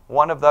eliminate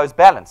one of those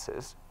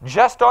balances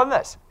just on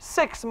this,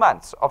 6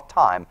 months of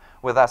time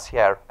with us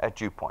here at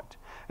DuePoint.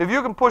 If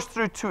you can push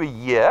through to a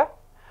year,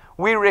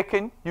 we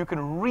reckon you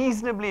can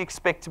reasonably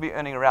expect to be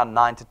earning around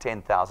 9,000 to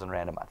 10,000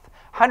 Rand a month.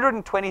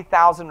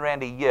 120,000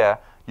 Rand a year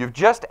you've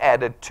just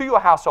added to your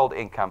household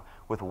income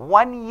with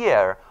 1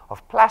 year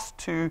of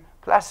 +2,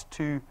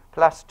 +2,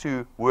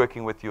 +2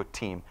 working with your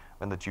team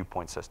in the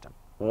DuePoint system.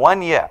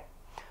 1 year.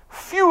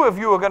 Few of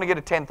you are going to get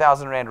a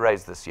 10,000 Rand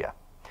raise this year.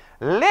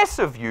 Less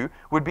of you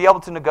would be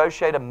able to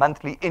negotiate a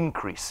monthly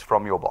increase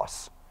from your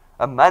boss.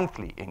 A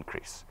monthly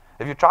increase.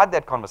 Have you tried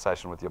that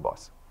conversation with your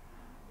boss?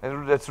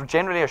 It's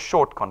generally a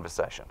short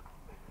conversation.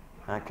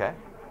 Okay?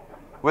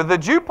 With the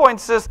DuePoint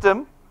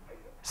system,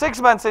 6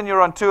 months in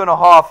you're on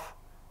 2.5,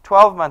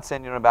 12 months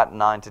in you're about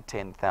 9,000 to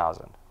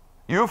 10,000.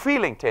 You're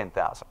feeling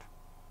 10,000.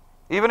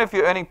 Even if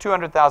you're earning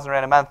 200,000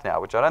 Rand a month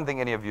now, which I don't think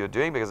any of you are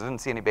doing because I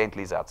didn't see any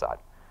Bentleys outside.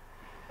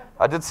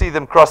 I did see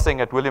them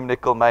crossing at William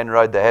Nicol Main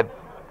Road. They had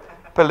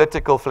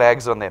political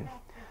flags on them.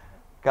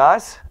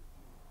 Guys,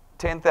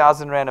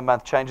 10,000 Rand a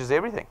month changes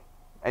everything.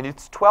 And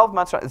it's 12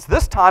 months. It's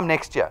this time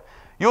next year.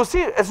 You'll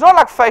see, it's not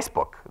like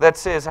Facebook that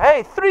says,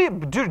 hey,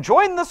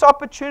 join this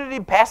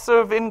opportunity,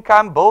 passive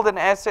income, build an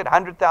asset,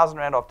 100,000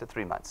 Rand after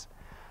 3 months.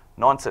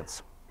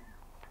 Nonsense.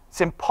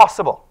 It's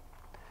impossible.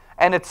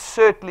 And it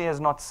certainly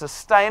is not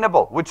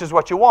sustainable, which is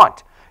what you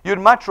want. You'd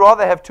much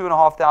rather have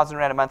 2,500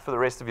 Rand a month for the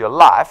rest of your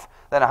life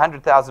than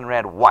 100,000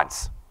 Rand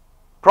once.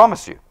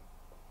 Promise you.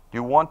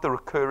 You want the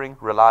recurring,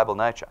 reliable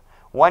nature.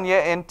 1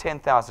 year in,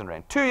 10,000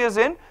 Rand. 2 years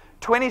in,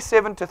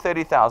 27,000 to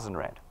 30,000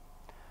 Rand.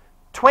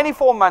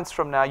 24 months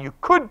from now, you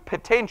could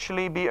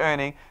potentially be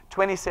earning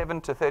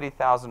 27,000 to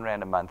 30,000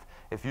 Rand a month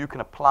if you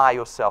can apply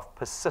yourself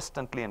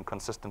persistently and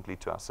consistently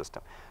to our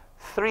system.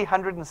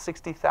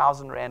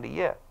 360,000 Rand a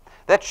year.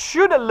 That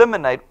should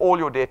eliminate all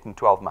your debt in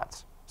 12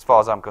 months, as far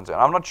as I'm concerned.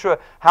 I'm not sure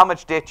how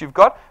much debt you've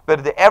got,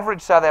 but the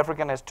average South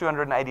African has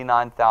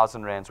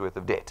 289,000 Rands worth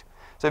of debt.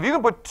 So if you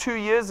can put 2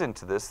 years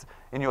into this,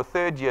 in your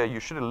 3rd year,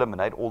 you should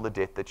eliminate all the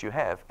debt that you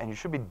have, and you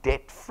should be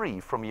debt-free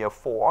from year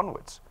 4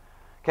 onwards.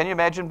 Can you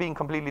imagine being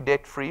completely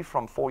debt-free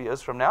from 4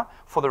 years from now,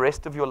 for the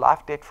rest of your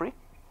life debt-free?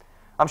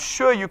 I'm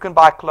sure you can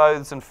buy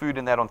clothes and food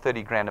in that on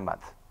 30 grand a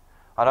month.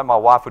 I know my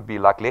wife would be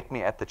like, let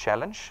me at the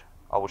challenge.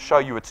 I will show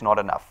you it's not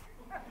enough.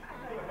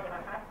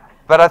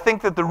 But I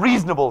think that the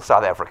reasonable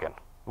South African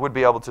would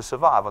be able to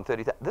survive on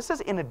 30,000. This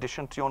is in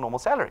addition to your normal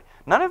salary.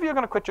 None of you are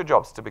going to quit your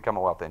jobs to become a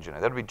wealth engineer.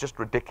 That would be just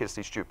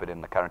ridiculously stupid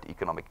in the current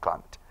economic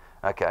climate.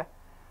 Okay?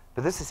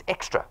 But this is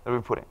extra that we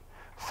put in.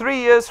 3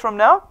 years from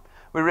now,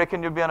 we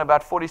reckon you'll be on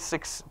about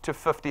 46 to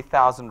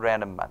 50,000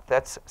 Rand a month.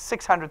 That's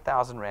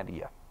 600,000 Rand a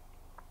year.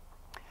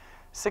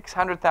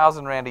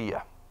 600,000 Rand a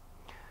year.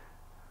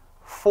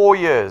 4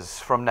 years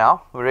from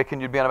now, we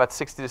reckon you'd be on about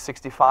 60 to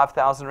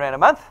 65,000 Rand a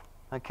month.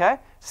 Okay?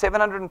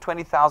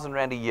 720,000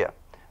 Rand a year.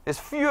 There's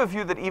few of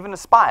you that even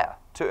aspire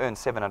to earn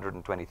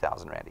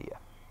 720,000 Rand a year.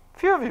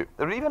 Few of you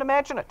that would even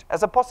imagine it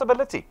as a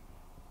possibility.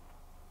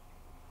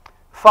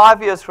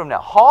 5 years from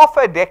now, half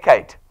a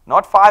decade,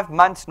 not 5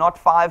 months, not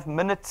 5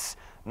 minutes,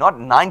 not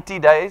 90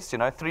 days,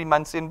 3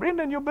 months in,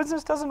 Brendan, your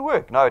business doesn't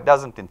work. No, it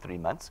doesn't in 3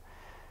 months.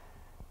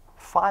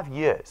 5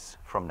 years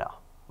from now,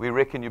 we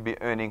reckon you'll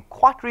be earning,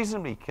 quite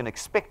reasonably, can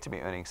expect to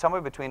be earning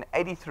somewhere between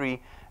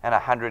 83 and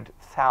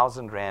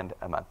 100,000 Rand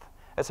a month.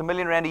 That's R1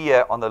 million a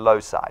year on the low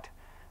side.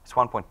 It's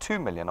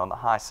 1.2 million on the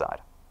high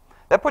side.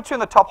 That puts you in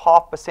the top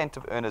 0.5%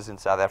 of earners in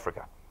South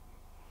Africa.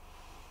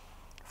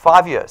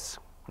 5 years.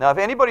 Now, if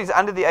anybody's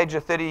under the age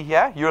of 30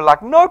 here, you're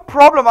like, no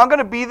problem, I'm going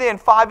to be there in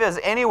 5 years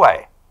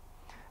anyway.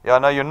 Yeah,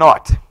 no, you're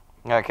not.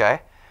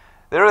 Okay.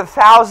 There are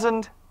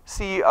 1,000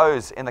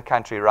 CEOs in the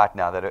country right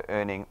now that are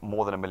earning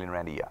more than R1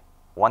 million a year.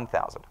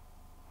 1,000.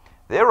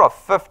 There are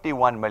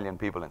 51 million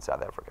people in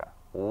South Africa.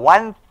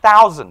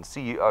 1,000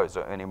 CEOs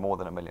are earning more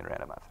than R1 million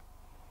a month.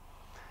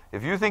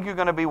 If you think you're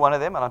going to be one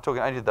of them, and I'm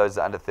talking only to those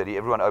that are under 30,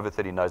 everyone over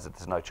 30 knows that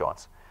there's no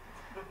chance.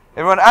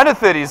 Everyone under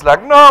 30 is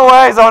like, no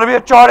ways, I want to be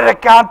a chartered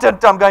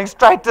accountant, I'm going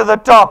straight to the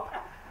top.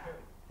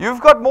 You've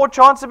got more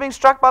chance of being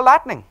struck by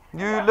lightning.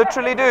 You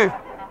literally do.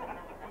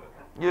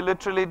 You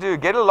literally do.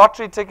 Get a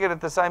lottery ticket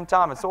at the same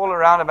time. It's all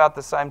around about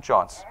the same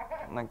chance.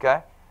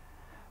 Okay?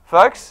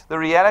 Folks, the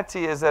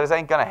reality is that it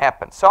ain't going to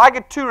happen. So I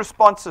get two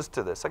responses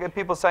to this. I get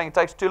people saying it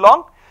takes too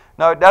long.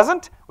 No, it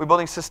doesn't. We're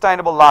building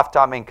sustainable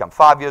lifetime income.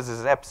 5 years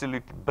is an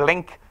absolute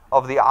blink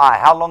of the eye.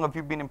 How long have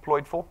you been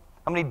employed for?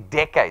 How many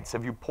decades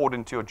have you poured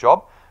into your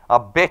job? I'll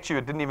bet you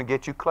it didn't even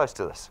get you close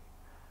to this.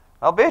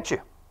 I'll bet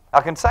you.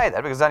 I can say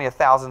that because there's only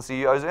 1,000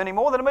 CEOs earning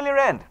more than R1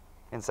 million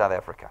in South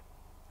Africa.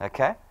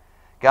 Okay?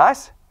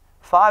 Guys,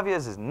 5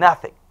 years is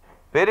nothing.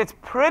 But it's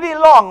pretty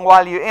long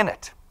while you're in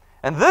it.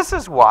 And this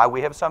is why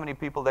we have so many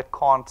people that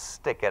can't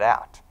stick it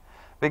out.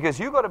 Because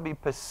you've got to be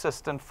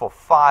persistent for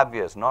 5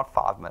 years, not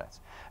 5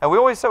 minutes. And we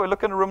always say, we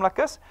look in a room like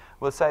this,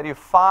 we'll say to you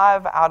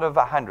 5 out of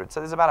 100. So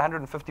there's about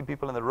 150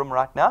 people in the room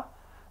right now.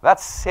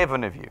 About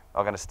 7 of you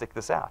are going to stick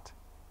this out.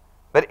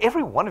 But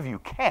every one of you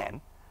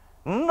can.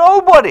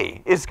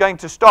 Nobody is going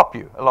to stop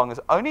you along as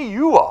only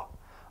you are.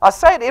 I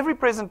say at every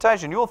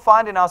presentation, you'll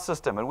find in our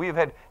system, and we've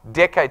had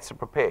decades to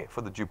prepare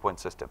for the DuePoint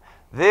system,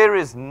 there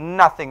is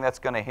nothing that's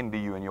going to hinder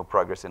you in your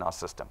progress in our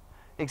system,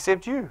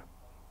 except you.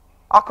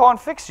 I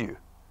can't fix you.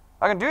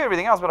 I can do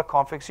everything else, but I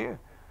can't fix you.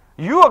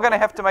 You are going to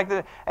have to make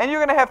the, and you're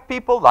going to have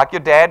people like your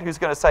dad who's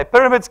going to say,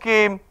 pyramid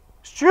scheme,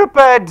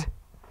 stupid.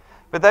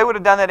 But they would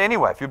have done that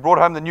anyway. If you brought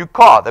home the new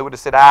car, they would have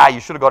said, you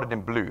should have got it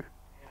in blue.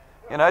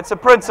 You know, it's a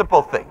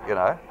principle thing, you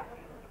know.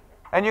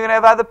 And you're going to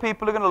have other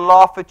people who are going to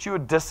laugh at you,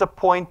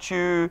 disappoint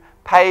you,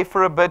 pay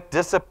for a bit,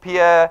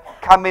 disappear,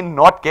 come in,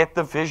 not get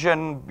the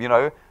vision, you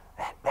know.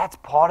 That's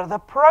part of the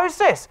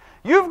process.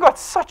 You've got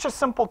such a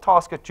simple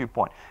task at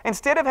DuePoint.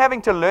 Instead of having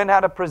to learn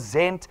how to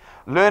present,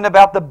 learn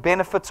about the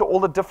benefits of all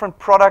the different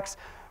products,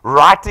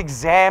 write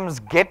exams,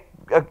 get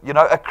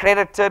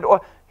accredited, or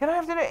you don't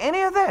have to do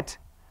any of that.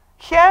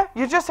 Here,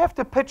 you just have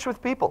to pitch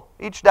with people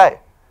each day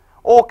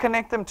or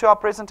connect them to our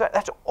presentation.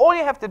 That's all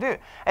you have to do.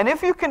 And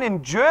if you can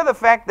endure the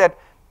fact that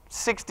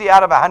 60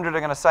 out of 100 are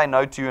going to say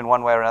no to you in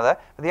one way or another,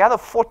 but the other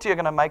 40 are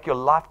going to make your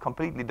life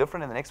completely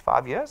different in the next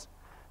 5 years,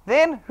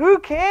 then who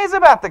cares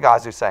about the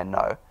guys who say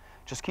no?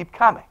 Just keep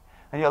coming.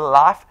 And your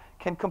life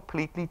can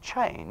completely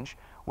change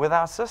with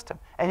our system.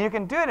 And you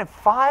can do it in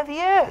 5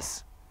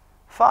 years.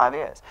 5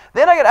 years.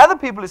 Then I get other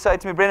people who say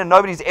to me, Brendan,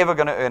 nobody's ever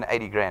going to earn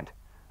 80 grand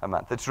a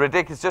month. It's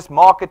ridiculous. It's just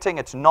marketing.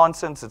 It's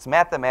nonsense. It's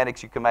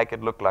mathematics. You can make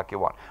it look like you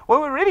want.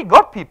 Well, we already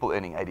got people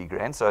earning 80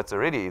 grand, so it's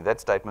already,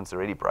 that statement's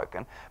already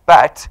broken.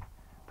 But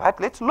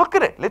let's look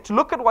at it. Let's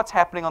look at what's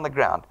happening on the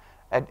ground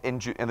in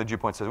the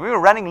DuePoint system. We were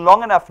running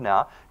long enough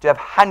now to have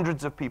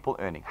hundreds of people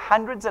earning.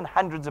 Hundreds and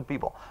hundreds of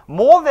people.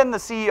 More than the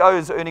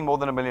CEOs earning more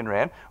than R1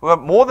 million. We have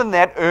more than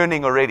that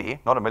earning already.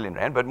 Not R1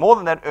 million, but more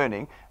than that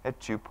earning at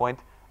DuePoint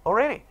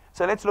already.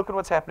 So let's look at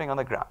what's happening on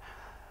the ground.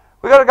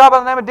 We got a guy by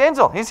the name of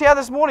Denzel. He's here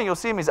this morning. You'll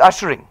see him. He's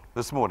ushering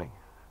this morning.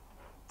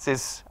 It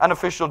says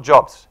unofficial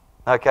jobs.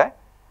 Okay?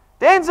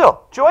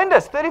 Denzel joined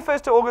us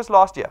 31st of August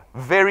last year.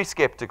 Very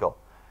skeptical.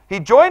 He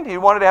joined. He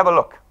wanted to have a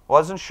look.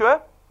 Wasn't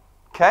sure.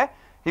 Okay?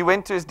 He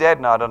went to his dad.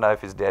 No, I don't know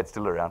if his dad's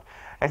still around.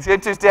 And he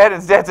went to his dad,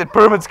 and his dad said,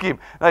 pyramid scheme.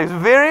 No, he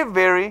was very,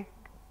 very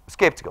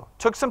skeptical.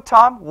 Took some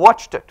time,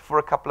 watched it for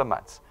a couple of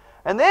months.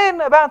 And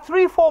then about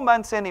 3-4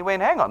 months in, he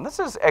went, hang on, this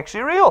is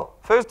actually real.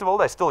 First of all,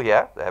 they're still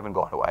here. They haven't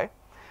gone away.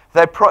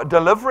 They're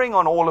delivering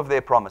on all of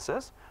their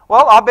promises.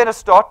 Well, I better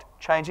start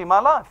changing my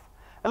life.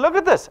 And look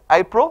at this.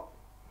 April,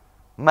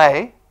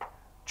 May,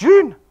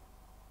 June.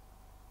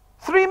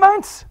 3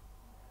 months.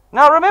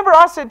 Now, remember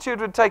I said to you it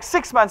would take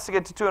 6 months to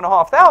get to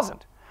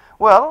 2,500.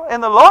 Well,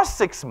 in the last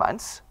 6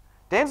 months,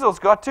 Denzel's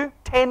got to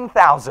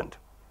 10,000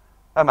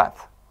 a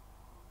month.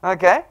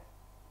 Okay?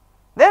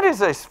 That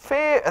is a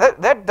fair,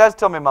 that does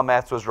tell me my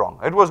maths was wrong.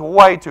 It was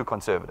way too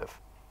conservative.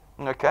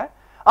 Okay?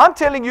 I'm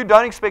telling you,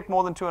 don't expect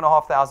more than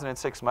 2,500 in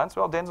 6 months.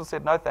 Well, Denzel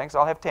said, no thanks,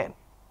 I'll have 10.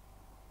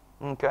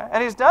 Okay?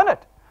 And he's done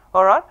it.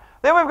 All right?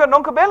 Then we've got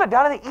Nonkabela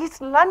down in the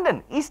East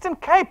London, Eastern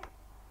Cape.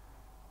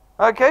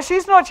 Okay?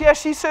 She's not here.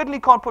 She certainly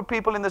can't put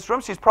people in this room.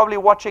 She's probably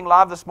watching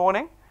live this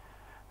morning.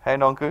 Hey,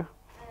 Nonku.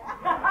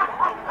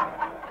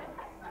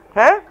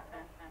 Hey?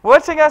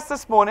 Watching us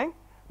this morning,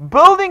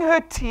 building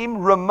her team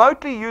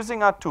remotely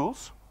using our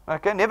tools.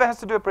 Okay? Never has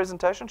to do a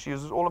presentation. She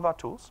uses all of our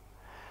tools.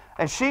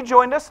 And she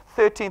joined us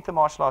 13th of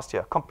March last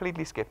year,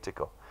 completely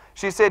skeptical.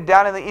 She said,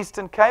 down in the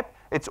Eastern Cape,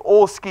 it's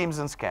all schemes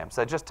and scams.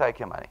 They just take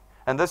your money.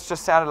 And this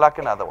just sounded like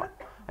another one.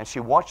 And she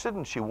watched it,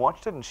 and she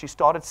watched it, and she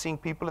started seeing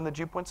people in the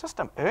DuePoint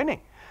system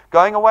earning,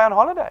 going away on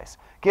holidays,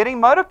 getting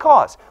motor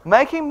cars,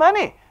 making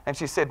money. And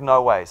she said,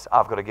 no ways,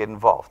 I've got to get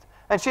involved.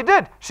 And she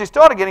did. She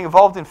started getting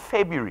involved in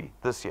February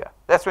this year.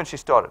 That's when she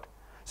started.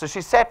 So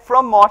she sat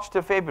from March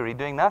to February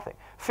doing nothing.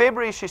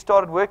 February, she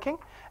started working.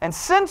 And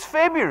since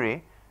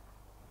February,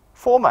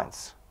 4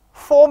 months,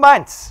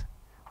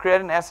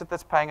 created an asset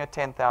that's paying her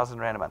 10,000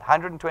 Rand a month,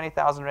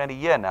 120,000 Rand a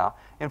year now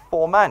in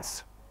 4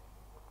 months.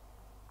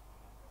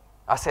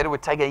 I said it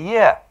would take a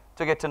year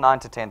to get to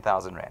 9,000 to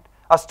 10,000 Rand.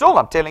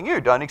 I'm telling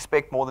you, don't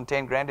expect more than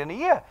 10 grand in a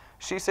year.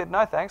 She said,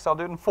 no thanks, I'll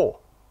do it in 4.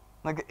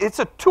 Like, it's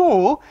a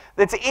tool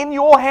that's in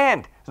your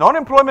hand. It's not an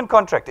employment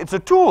contract. It's a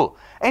tool.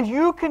 And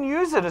you can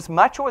use it as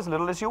much or as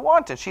little as you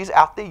want. And she's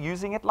out there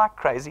using it like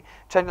crazy.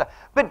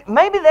 But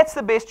maybe that's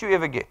the best you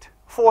ever get.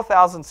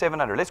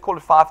 4,700. Let's call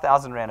it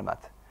 5,000 Rand a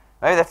month.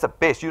 Maybe that's the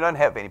best. You don't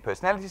have any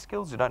personality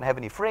skills. You don't have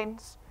any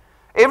friends.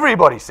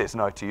 Everybody says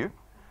no to you.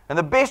 And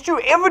the best you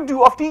ever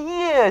do after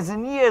years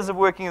and years of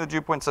working in the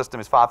DuePoint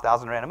system is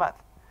 5,000 Rand a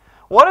month.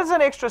 What does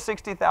an extra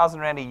 60,000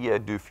 Rand a year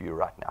do for you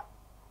right now?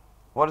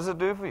 What does it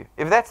do for you?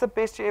 If that's the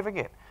best you ever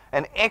get,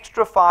 an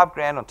extra 5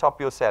 grand on top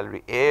of your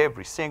salary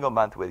every single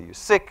month, whether you're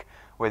sick,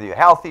 whether you're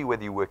healthy,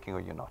 whether you're working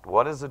or you're not.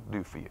 What does it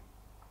do for you?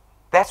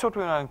 That's what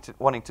we're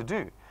wanting to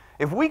do.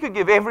 If we could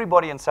give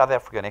everybody in South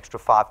Africa an extra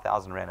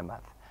 5,000 Rand a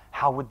month,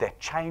 how would that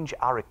change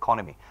our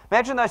economy?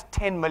 Imagine those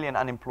 10 million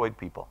unemployed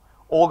people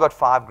all got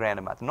 5 grand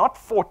a month, not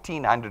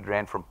 1,400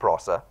 Rand from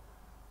PROSA.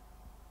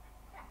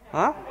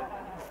 Huh?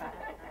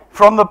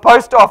 From the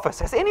post office.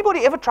 Has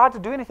anybody ever tried to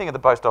do anything at the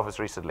post office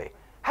recently?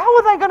 How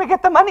are they going to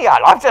get the money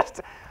out?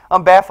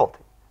 I'm baffled.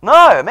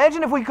 No,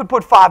 imagine if we could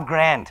put 5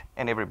 grand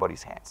in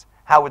everybody's hands.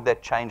 How would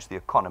that change the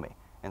economy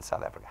in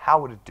South Africa? How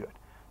would it do it?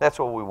 That's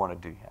what we want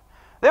to do here.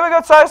 Then we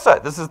got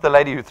So-So. This is the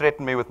lady who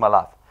threatened me with my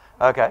life.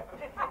 Okay.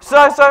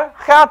 So-So,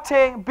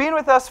 Gauteng, been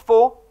with us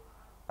for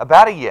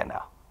about a year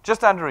now.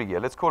 Just under a year.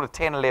 Let's call it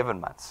 10,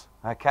 11 months.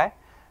 Okay.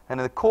 And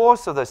in the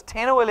course of those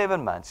 10 or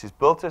 11 months, she's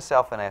built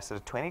herself an asset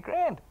of 20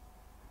 grand.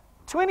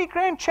 20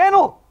 grand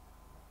channel.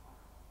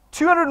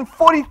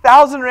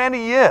 240,000 Rand a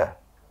year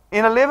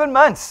in 11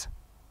 months.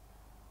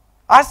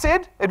 I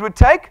said it would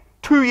take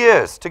 2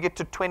 years to get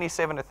to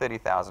 27 to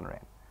 30,000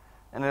 Rand.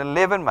 And in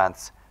 11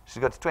 months, she's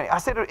got to 20. I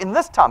said in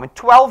this time, in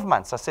 12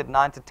 months, I said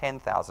 9 to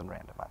 10,000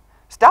 Rand a month.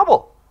 It's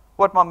double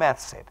what my math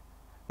said.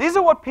 These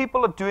are what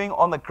people are doing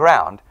on the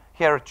ground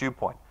here at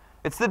DuePoint.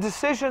 It's the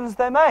decisions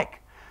they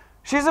make.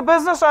 She's a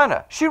business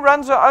owner. She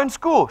runs her own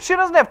school. She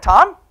doesn't have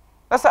time.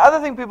 That's the other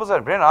thing people say,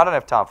 Brendan, I don't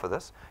have time for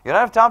this. You don't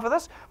have time for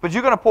this? But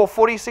you're going to pour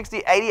 40,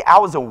 60, 80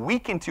 hours a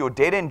week into your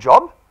dead-end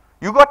job?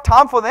 You got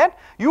time for that?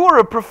 You are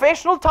a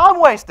professional time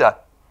waster.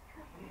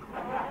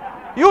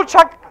 You'll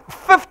chuck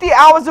 50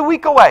 hours a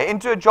week away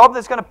into a job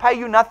that's going to pay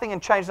you nothing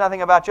and change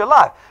nothing about your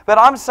life. But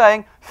I'm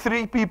saying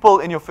 3 people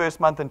in your first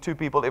month and 2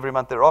 people every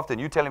month thereafter, and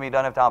you're telling me you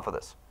don't have time for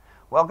this.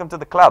 Welcome to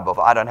the club of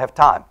I don't have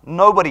time.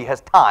 Nobody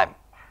has time.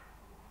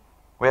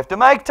 We have to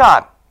make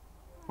time.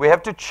 We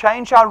have to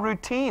change our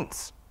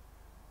routines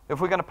if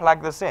we're going to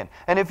plug this in.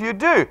 And if you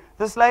do,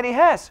 this lady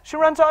has. She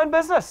runs her own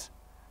business.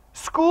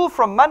 School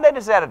from Monday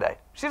to Saturday.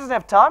 She doesn't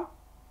have time.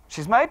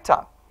 She's made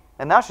time.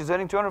 And now she's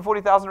earning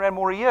 240,000 Rand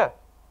more a year.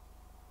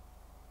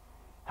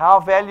 How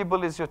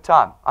valuable is your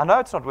time? I know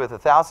it's not worth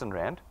 1,000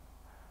 Rand,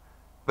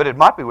 but it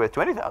might be worth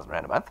 20,000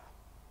 Rand a month.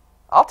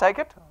 I'll take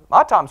it.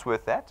 My time's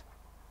worth that.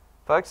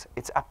 Folks,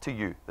 it's up to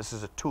you. This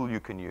is a tool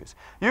you can use.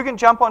 You can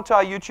jump onto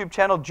our YouTube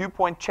channel,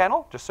 DuePoint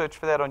channel. Just search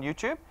for that on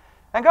YouTube.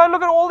 And go and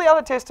look at all the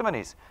other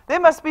testimonies. There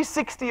must be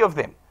 60 of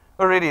them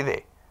already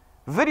there.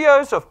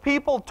 Videos of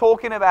people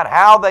talking about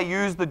how they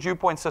use the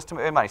DuePoint system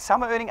to earn money.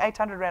 Some are earning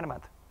 800 Rand a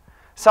month.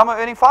 Some are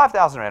earning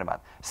 5,000 Rand a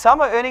month.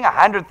 Some are earning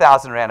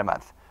 100,000 Rand a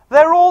month.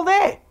 They're all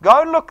there.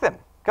 Go and look them.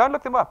 Go and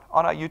look them up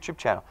on our YouTube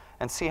channel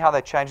and see how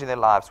they're changing their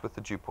lives with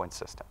the DuePoint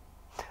system.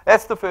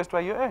 That's the first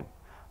way you earn.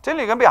 I'm telling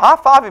you, you're going to be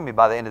high-fiving me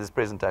by the end of this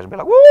presentation. Be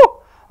like,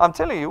 woo! I'm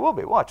telling you, you will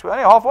be. Watch, we're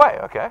only halfway,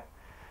 okay?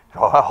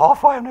 Oh,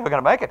 halfway, I'm never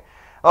going to make it.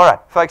 All right,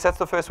 folks, that's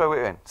the first way we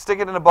earn. Stick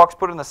it in a box,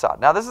 put it in the side.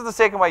 Now, this is the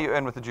second way you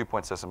earn with the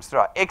DuePoint system. It's through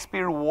our XP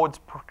Rewards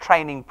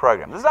training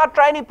program. This is our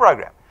training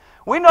program.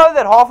 We know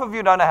that half of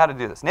you don't know how to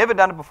do this. Never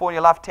done it before in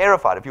your life.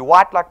 Terrified. If you're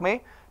white like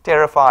me,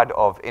 terrified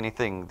of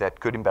anything that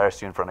could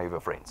embarrass you in front of your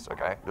friends,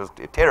 okay? Just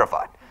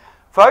terrified.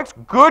 Folks,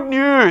 good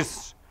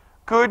news.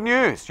 Good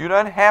news. You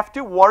don't have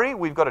to worry.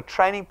 We've got a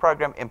training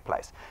program in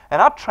place.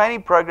 And our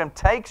training program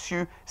takes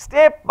you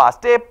step by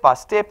step by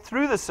step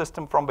through the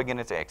system from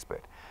beginner to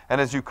expert. And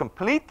as you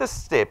complete the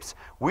steps,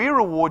 we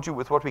reward you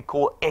with what we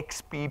call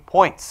XP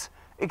points,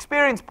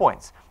 experience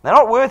points. They're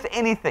not worth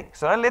anything.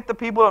 So don't let the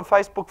people on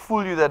Facebook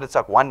fool you that it's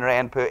like 1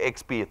 Rand per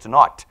XP. It's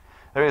not.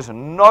 There is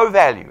no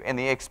value in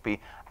the XP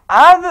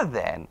other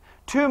than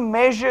to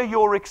measure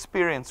your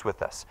experience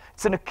with us.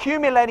 It's an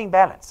accumulating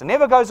balance. It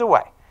never goes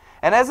away.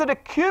 And as it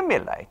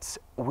accumulates,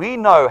 we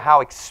know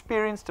how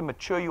experienced and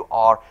mature you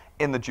are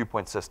in the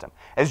DuePoint system.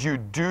 As you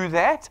do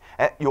that,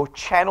 your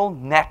channel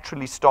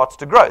naturally starts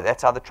to grow.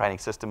 That's how the training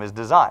system is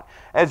designed.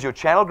 As your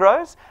channel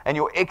grows and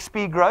your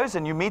XP grows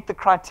and you meet the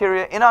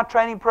criteria in our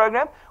training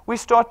program, we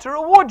start to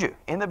reward you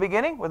in the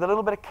beginning with a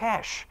little bit of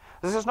cash.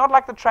 This is not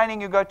like the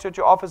training you go to at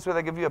your office where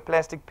they give you a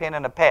plastic pen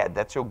and a pad.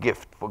 That's your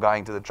gift for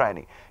going to the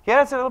training. Here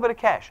it's a little bit of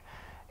cash.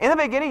 In the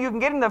beginning, you can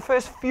get in the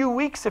first few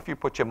weeks if you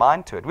put your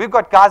mind to it. We've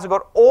got guys who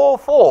got all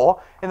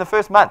 4 in the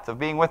first month of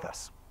being with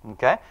us.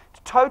 Okay?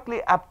 It's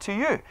totally up to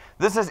you.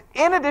 This is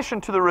in addition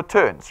to the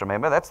returns.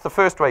 Remember, that's the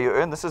first way you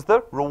earn. This is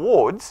the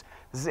rewards.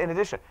 This is in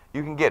addition.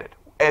 You can get it.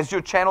 As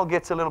your channel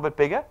gets a little bit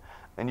bigger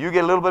and you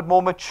get a little bit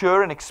more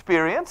mature and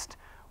experienced,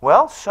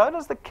 well, so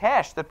does the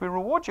cash that we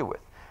reward you with.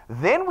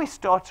 Then we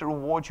start to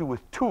reward you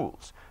with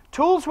tools.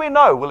 Tools we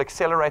know will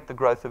accelerate the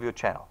growth of your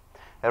channel.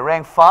 At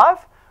rank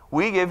 5,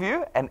 we give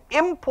you an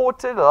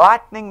imported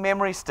lightning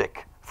memory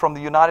stick from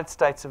the United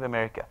States of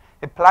America.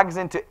 It plugs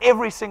into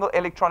every single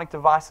electronic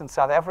device in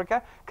South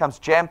Africa, comes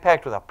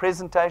jam-packed with our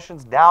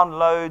presentations,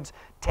 downloads,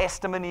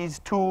 testimonies,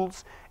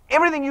 tools,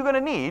 everything you're going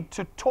to need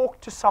to talk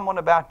to someone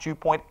about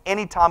DuePoint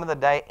any time of the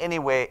day,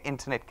 anywhere,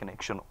 internet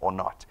connection or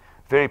not.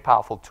 Very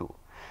powerful tool.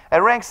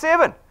 At rank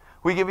 7,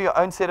 we give you your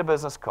own set of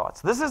business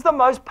cards. This is the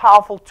most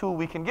powerful tool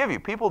we can give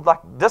you. People like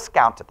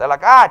discount it. They're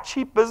like,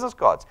 cheap business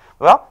cards.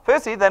 Well,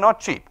 firstly, they're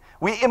not cheap.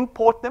 We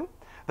import them.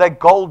 They're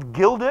gold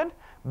gilded,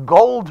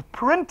 gold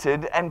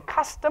printed, and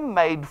custom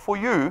made for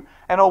you,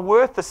 and are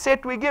worth, the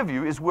set we give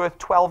you is worth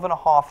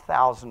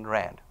 12,500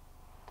 Rand.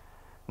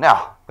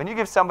 Now, when you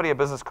give somebody a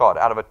business card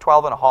out of a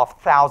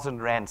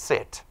 12,500 Rand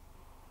set,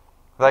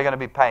 they're going to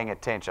be paying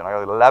attention. I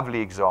got a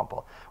lovely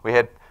example. We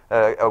had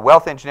a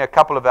wealth engineer, a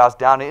couple of ours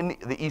down in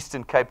the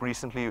Eastern Cape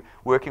recently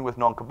working with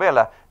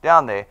Nonkabela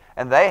down there,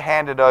 and they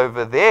handed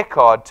over their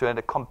card to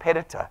a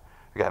competitor.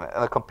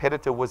 And the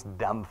competitor was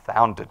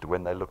dumbfounded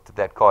when they looked at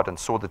that card and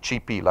saw the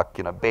cheapie, like,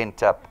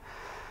 bent up,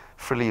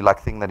 frilly like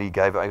thing that he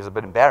gave. He was a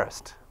bit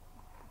embarrassed.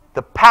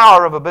 The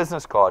power of a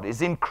business card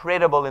is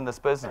incredible in this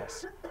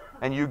business.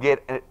 And you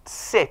get a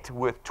set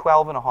worth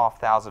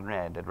 12,500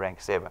 Rand at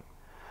rank 7.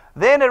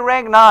 Then at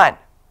rank 9,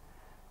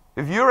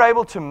 if you're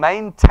able to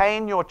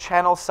maintain your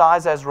channel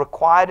size as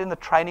required in the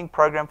training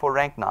program for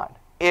rank 9,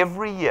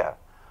 every year,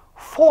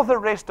 for the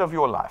rest of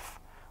your life,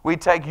 we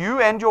take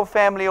you and your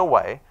family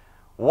away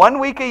 1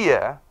 week a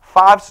year,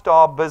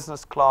 5-star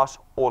business class,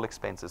 all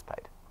expenses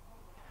paid.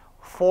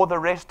 For the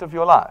rest of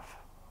your life.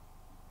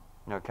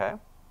 Okay?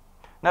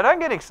 Now don't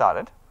get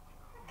excited.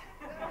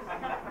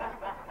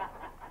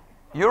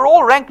 You're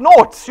all rank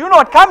noughts. You're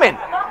not coming.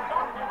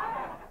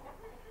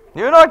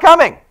 You're not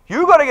coming.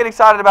 You've got to get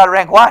excited about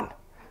rank 1.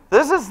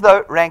 This is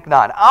the rank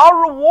 9.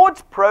 Our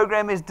rewards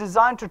program is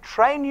designed to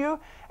train you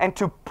and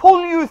to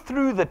pull you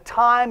through the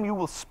time you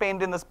will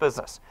spend in this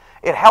business.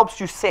 It helps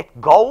you set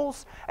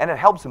goals, and it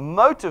helps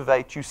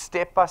motivate you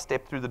step by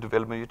step through the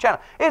development of your channel.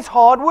 It's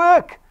hard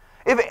work.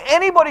 If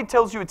anybody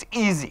tells you it's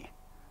easy,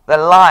 they're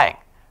lying.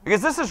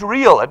 Because this is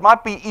real. It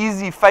might be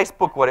easy,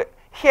 Facebook, whatever.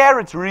 Here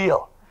it's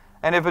real.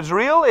 And if it's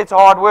real, it's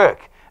hard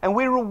work. And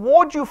we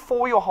reward you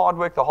for your hard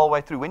work the whole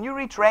way through. When you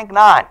reach rank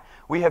 9,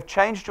 we have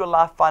changed your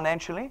life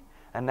financially,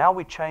 and now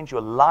we change your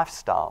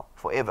lifestyle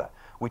forever.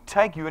 We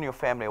take you and your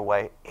family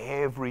away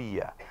every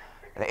year.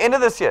 At the end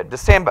of this year,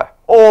 December,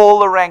 all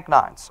the rank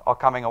 9s are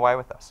coming away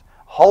with us.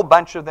 A whole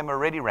bunch of them are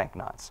already rank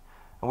 9s.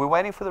 And we're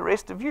waiting for the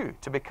rest of you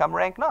to become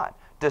rank 9.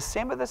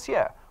 December this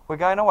year, we're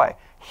going away.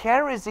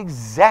 Here is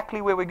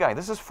exactly where we're going.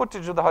 This is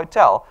footage of the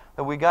hotel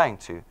that we're going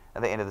to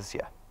at the end of this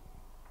year.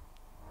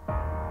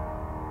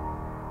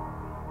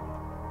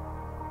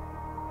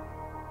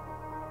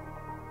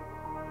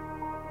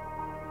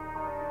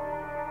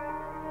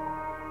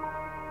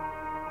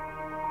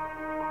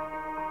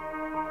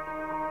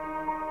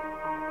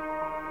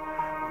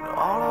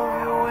 All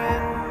of your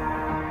wind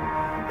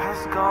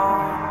has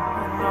gone,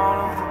 and all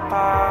of the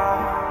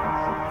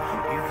paths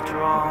you've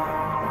drawn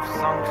have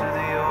sunk to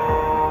the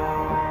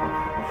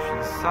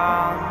ocean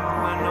sun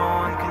where no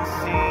one can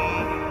see.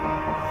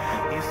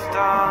 You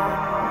stand,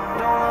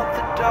 don't let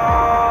the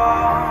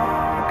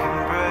dark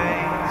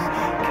embrace,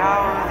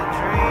 cower the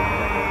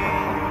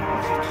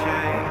dreams you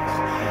chase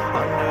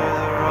under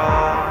the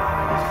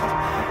rust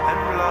and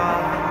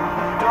blood.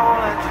 Don't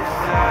let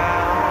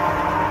yourself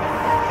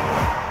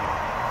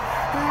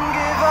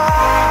give up.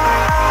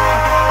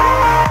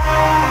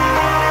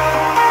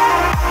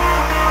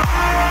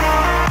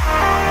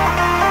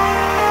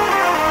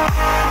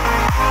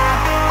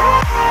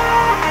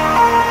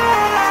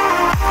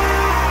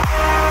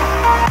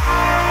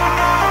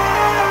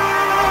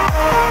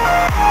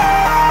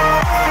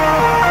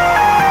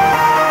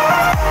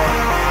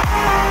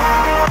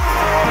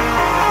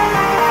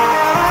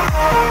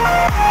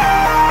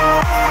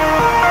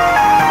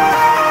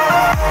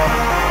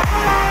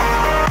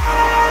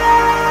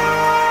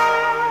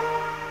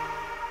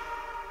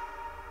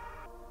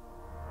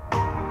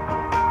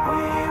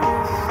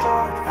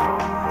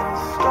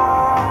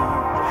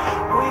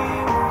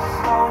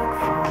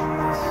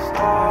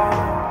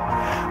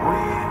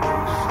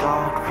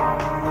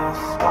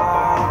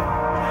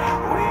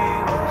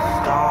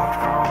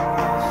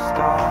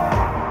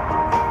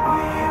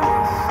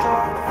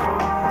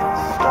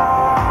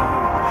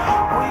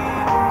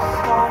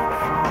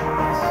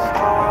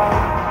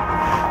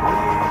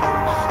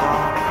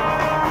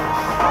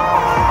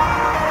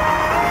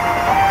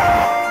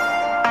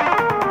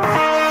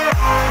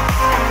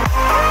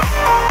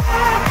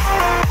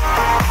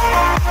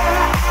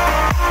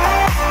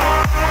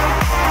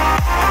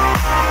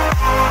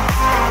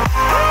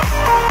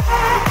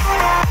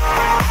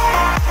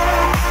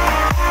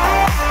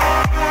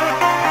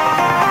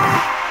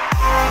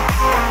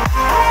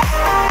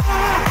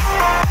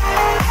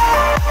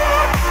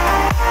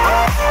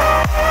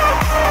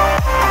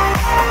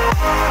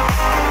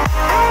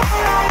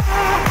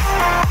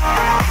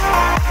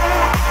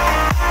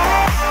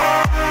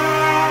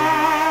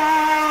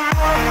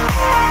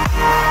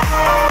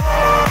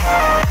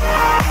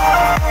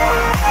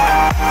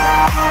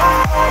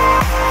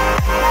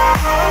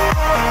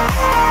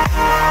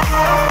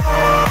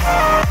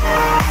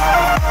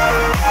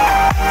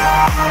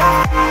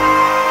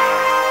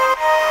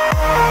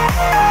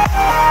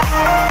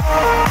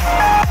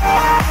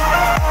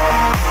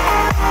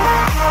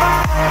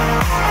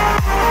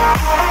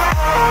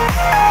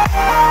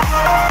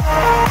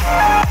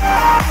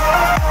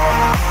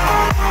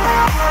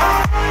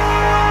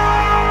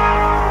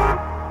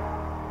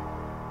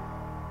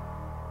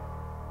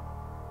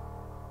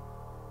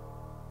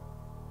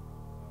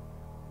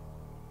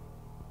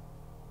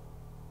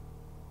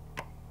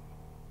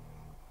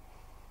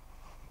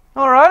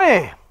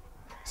 Alrighty.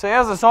 So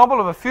here's a sample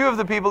of a few of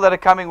the people that are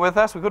coming with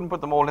us. We couldn't put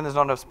them all in, there's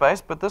not enough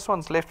space, but this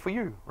one's left for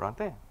you, right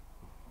there.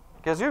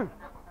 Here's you.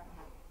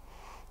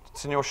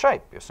 It's in your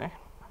shape, you see.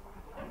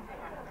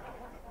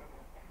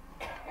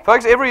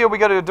 Folks, every year we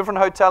go to a different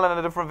hotel and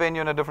a different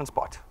venue in a different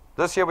spot.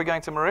 This year we're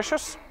going to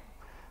Mauritius,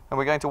 and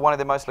we're going to one of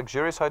the most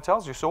luxurious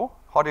hotels you saw.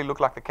 Hardly look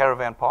like the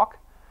caravan park.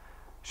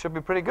 Should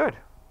be pretty good.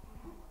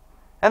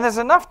 And there's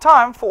enough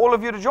time for all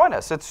of you to join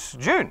us. It's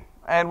June,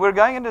 and we're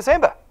going in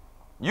December.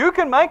 You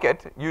can make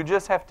it, you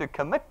just have to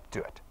commit to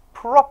it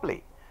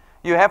properly.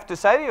 You have to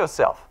say to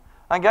yourself,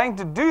 I'm going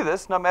to do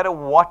this no matter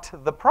what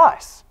the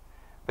price,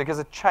 because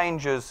it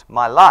changes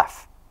my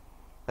life.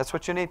 That's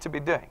what you need to be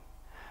doing.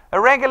 At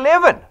rank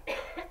 11,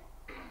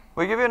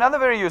 we give you another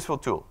very useful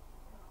tool.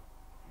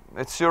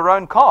 It's your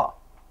own car.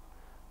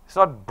 It's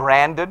not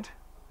branded.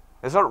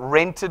 It's not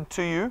rented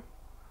to you. You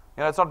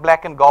know, it's not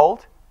black and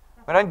gold.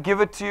 We don't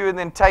give it to you and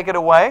then take it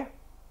away.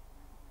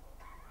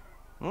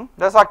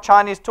 That's like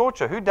Chinese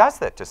torture. Who does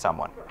that to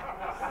someone?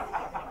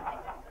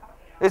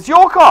 It's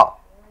your car.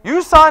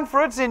 You signed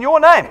for it. It's in your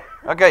name.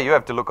 Okay, you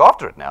have to look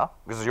after it now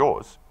because it's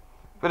yours.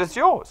 But it's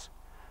yours.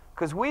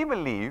 Because we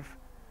believe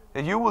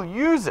that you will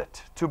use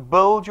it to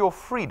build your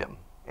freedom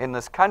in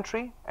this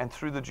country and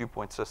through the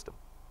DuePoint system.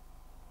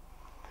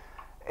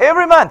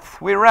 Every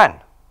month we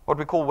run what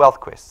we call wealth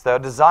quests. They are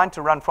designed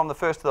to run from the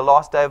first to the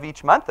last day of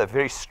each month. They're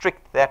very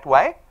strict that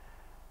way.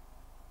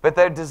 But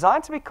they're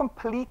designed to be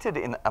completed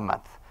in a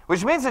month,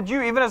 which means that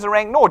you, even as a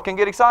rank Nord, can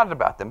get excited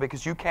about them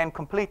because you can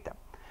complete them.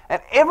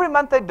 And every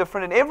month they're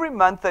different, and every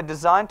month they're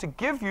designed to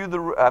give you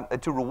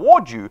to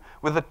reward you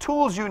with the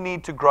tools you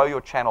need to grow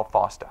your channel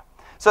faster.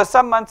 So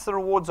some months the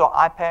rewards are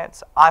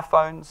iPads,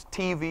 iPhones,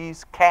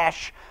 TVs,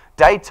 cash,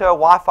 data,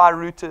 Wi-Fi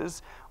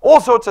routers, all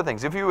sorts of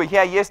things. If you were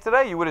here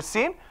yesterday, you would have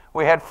seen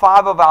we had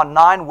 5 of our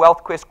 9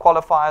 Wealth Quest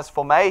qualifiers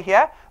for May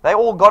here. They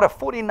all got a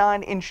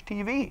 49-inch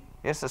TV.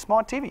 Yes, a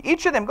smart TV.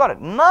 Each of them got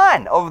it.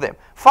 9 of them.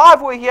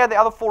 5 were here, the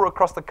other 4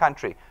 across the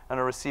country and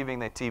are receiving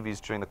their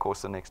TVs during the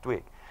course of next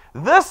week.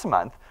 This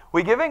month,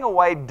 we're giving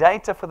away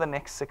data for the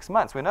next 6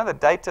 months. We know that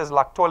data is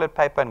like toilet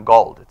paper and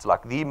gold. It's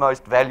like the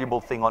most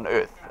valuable thing on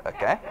earth,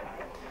 okay?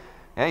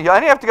 You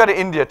only have to go to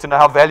India to know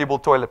how valuable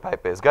toilet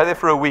paper is. Go there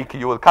for a week,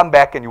 you will come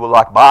back and you will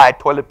like buy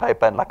toilet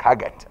paper and like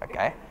hug it,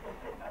 okay?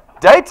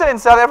 Data in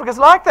South Africa is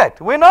like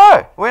that. We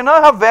know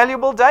how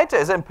valuable data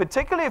is, and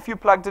particularly if you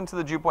plugged into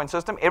the DuePoint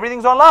system,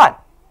 everything's online.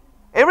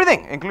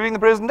 Everything, including the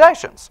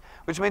presentations,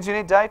 which means you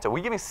need data.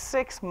 We're giving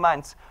 6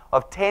 months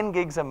of 10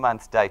 gigs a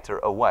month data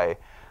away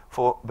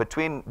for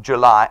between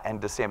July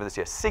and December this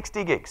year.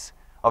 60 gigs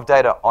of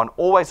data on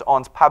Always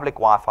On's public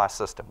Wi-Fi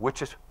system,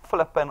 which is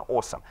flippin'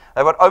 awesome.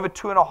 They've got over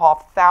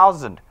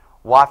 2,500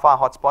 Wi-Fi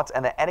hotspots,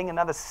 and they're adding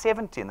another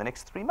 70 in the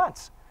next 3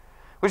 months.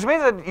 Which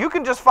means that you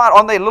can just find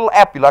on their little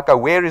app, you're like, oh,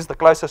 where is the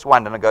closest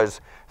one? And it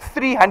goes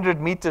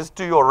 300 meters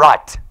to your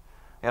right.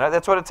 You know,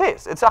 that's what it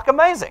says. It's like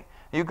amazing.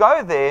 You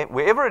go there,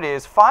 wherever it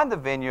is, find the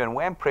venue, and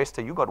wham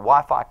presto, you've got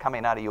Wi-Fi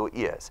coming out of your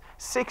ears.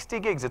 60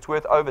 gigs, it's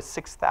worth over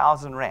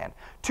 6,000 Rand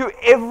to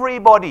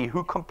everybody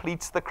who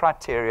completes the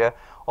criteria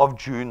of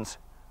June's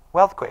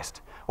Wealth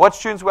Quest.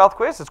 What's June's Wealth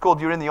Quest? It's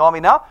called You're in the Army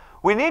Now.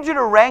 We need you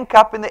to rank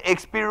up in the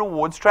XP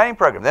Rewards training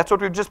program. That's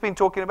what we've just been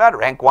talking about.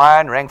 Rank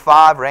 1, rank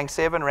 5, rank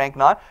 7, rank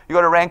 9. You've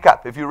got to rank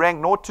up. If you rank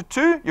 0 to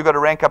 2, you've got to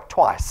rank up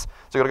twice.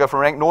 So you've got to go from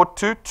rank 0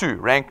 to 2,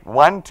 rank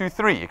 1 to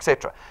 3,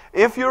 etc.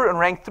 If you're in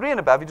rank 3 and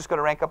above, you just got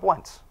to rank up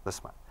once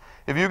this month.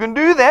 If you can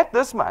do that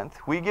this month,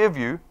 we give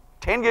you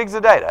 10 gigs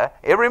of data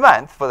every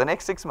month for the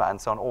next 6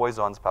 months on Always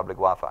On's public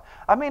Wi-Fi.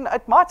 I mean,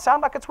 it might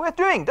sound like it's worth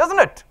doing, doesn't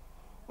it?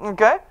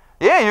 Okay?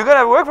 Yeah, you're going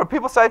to work for it.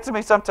 People say to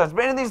me sometimes,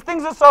 Brandon, these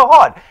things are so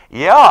hard.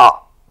 Yeah,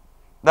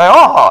 they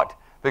are hard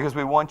because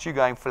we want you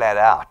going flat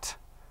out,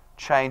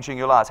 changing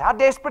your lives. How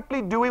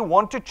desperately do we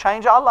want to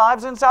change our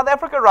lives in South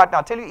Africa right now?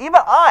 I tell you, even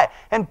I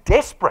am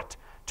desperate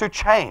to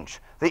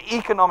change the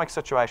economic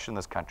situation in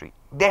this country.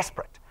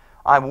 Desperate.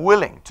 I'm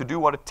willing to do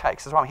what it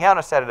takes. That's why I'm here on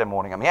a Saturday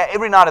morning. I'm here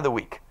every night of the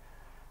week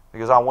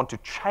because I want to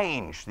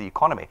change the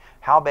economy.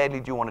 How badly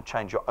do you want to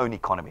change your own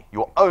economy,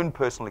 your own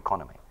personal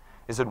economy?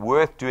 Is it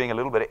worth doing a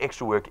little bit of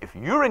extra work if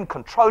you're in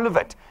control of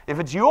it, if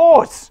it's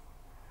yours?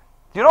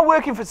 You're not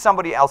working for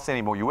somebody else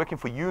anymore. You're working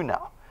for you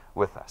now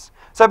with us.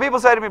 So people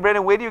say to me,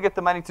 Brendan, where do you get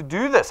the money to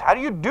do this? How do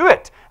you do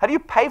it? How do you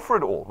pay for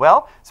it all?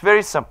 Well, it's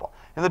very simple.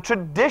 In the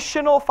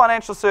traditional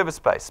financial service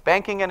space,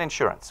 banking and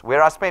insurance,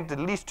 where I spent at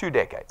least 2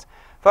 decades,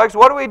 folks,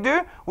 what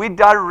do? We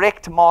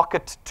direct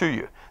market to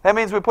you. That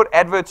means we put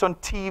adverts on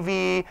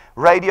TV,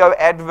 radio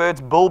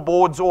adverts,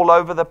 billboards all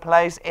over the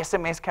place,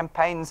 SMS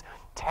campaigns,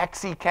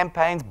 taxi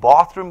campaigns,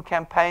 bathroom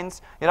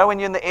campaigns. You know, when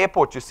you're in the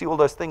airport, you see all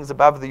those things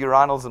above the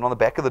urinals and on the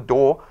back of the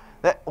door.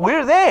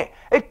 We're there.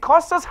 It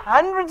costs us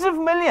hundreds of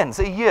millions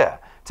a year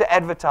to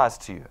advertise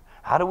to you.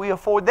 How do we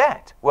afford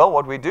that? Well,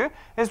 what we do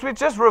is we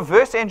just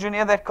reverse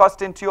engineer that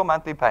cost into your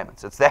monthly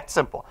payments. It's that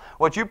simple.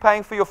 What you're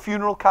paying for your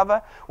funeral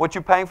cover, what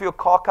you're paying for your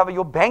car cover,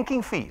 your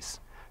banking fees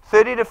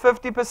 30 to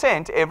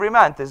 50% every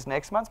month is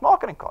next month's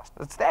marketing cost.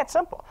 It's that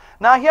simple.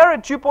 Now here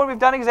at DuePoint, we've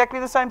done exactly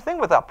the same thing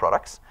with our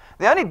products.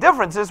 The only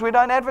difference is we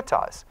don't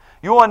advertise.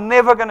 You are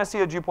never going to see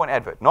a DuePoint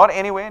advert. Not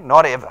anywhere,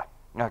 not ever.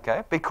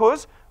 Okay?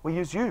 Because we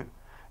use you.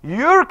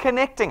 You're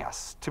connecting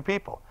us to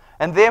people.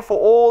 And therefore,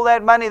 all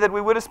that money that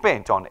we would have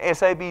spent on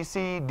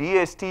SABC,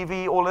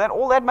 DSTV,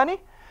 all that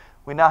money,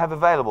 we now have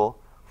available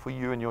for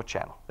you and your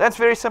channel. That's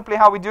very simply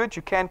how we do it.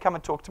 You can come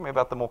and talk to me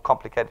about the more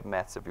complicated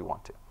maths if you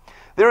want to.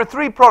 There are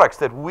 3 products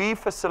that we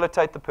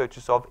facilitate the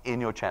purchase of in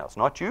your channels.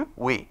 Not you,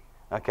 we.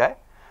 Okay?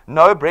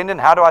 No, Brendan,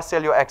 how do I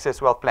sell your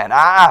Access Wealth Plan?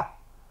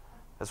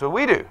 That's what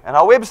we do, and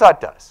our website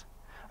does.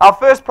 Our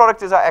first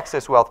product is our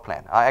Access Wealth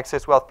Plan. Our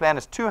Access Wealth Plan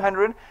is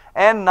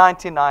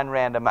 299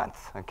 Rand a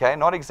month. Okay?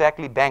 Not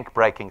exactly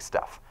bank-breaking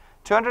stuff.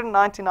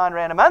 299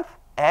 Rand a month,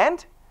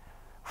 and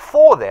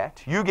for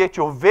that, you get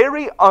your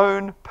very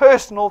own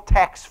personal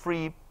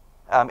tax-free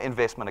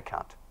investment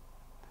account.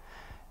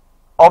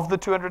 Of the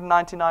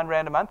 299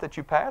 Rand a month that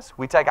you pay us,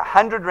 we take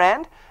 100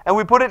 Rand and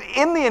we put it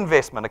in the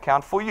investment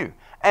account for you.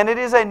 And it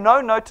is a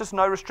no notice,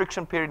 no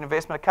restriction period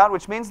investment account,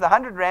 which means the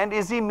 100 Rand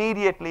is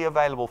immediately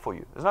available for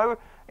you. There's no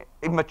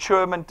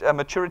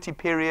maturity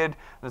period.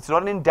 It's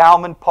not an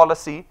endowment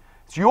policy.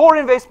 It's your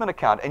investment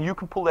account, and you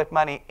can pull that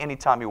money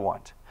anytime you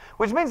want.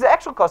 Which means the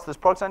actual cost of this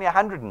product is only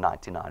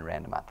 199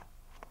 Rand a month,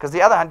 because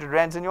the other 100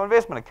 Rand is in your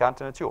investment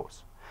account and it's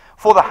yours.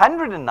 For the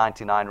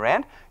 199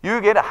 Rand,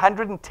 you get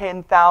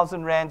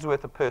 110,000 Rands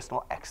worth of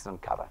personal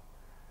accident cover.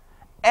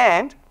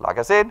 And, like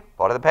I said,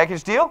 part of the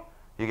package deal,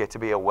 you get to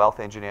be a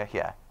wealth engineer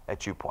here at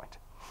DuePoint.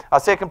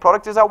 Our second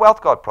product is our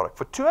Wealth Guard product.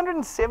 For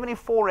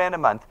 274 Rand a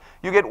month,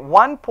 you get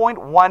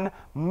 1.1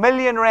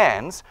 million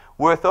Rands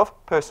worth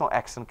of personal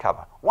accident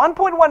cover.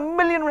 1.1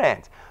 million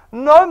Rands.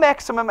 No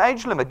maximum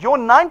age limit. Your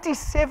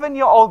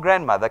 97-year-old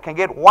grandmother can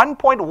get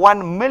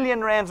 1.1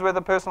 million Rands worth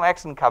of personal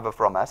accident cover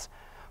from us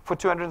for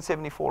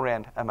 274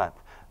 Rand a month.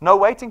 No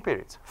waiting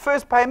periods.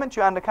 First payment,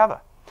 you're undercover.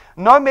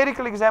 No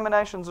medical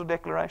examinations or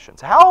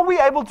declarations. How are we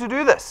able to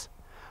do this?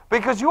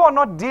 Because you are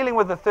not dealing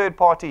with a third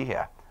party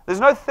here. There's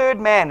no third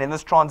man in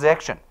this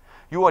transaction.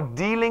 You are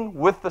dealing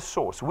with the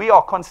source. We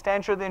are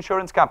Constantia, the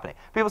insurance company.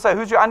 People say,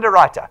 who's your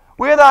underwriter?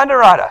 We're the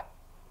underwriter.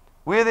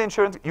 We're the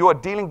insurance. You are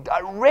dealing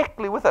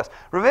directly with us.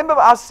 Remember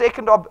our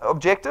second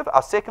objective?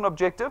 Our second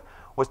objective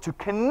was to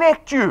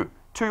connect you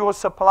to your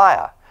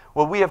supplier.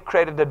 Well, we have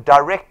created a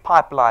direct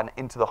pipeline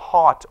into the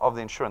heart of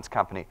the insurance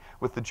company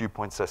with the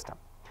DuePoint system.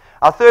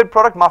 Our third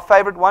product, my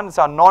favorite one, is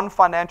our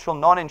non-financial,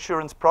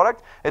 non-insurance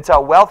product. It's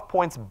our Wealth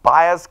Points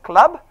Buyers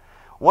Club.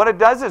 What it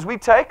does is we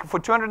take, for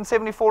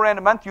 274 Rand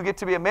a month, you get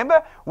to be a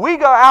member. We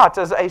go out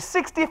as a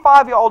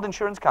 65-year-old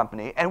insurance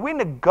company and we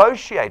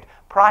negotiate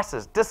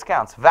prices,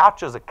 discounts,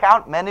 vouchers,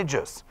 account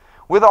managers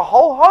with a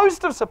whole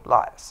host of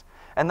suppliers.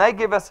 And they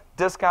give us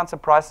discounts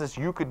and prices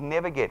you could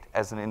never get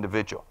as an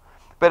individual.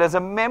 But as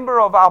a member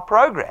of our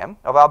program,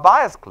 of our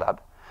Buyers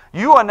Club,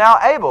 you are now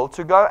able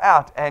to go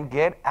out and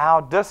get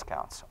our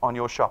discounts on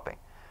your shopping.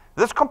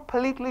 This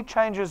completely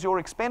changes your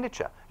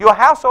expenditure. Your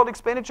household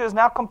expenditure is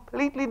now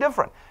completely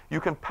different.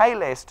 You can pay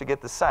less to get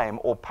the same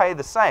or pay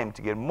the same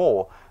to get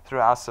more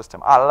through our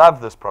system. I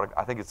love this product.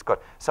 I think it's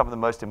got some of the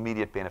most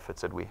immediate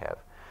benefits that we have.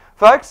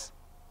 Folks,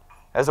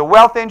 as a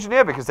wealth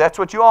engineer, because that's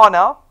what you are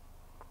now,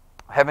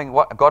 having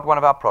got one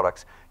of our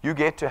products, you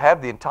get to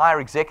have the entire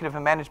executive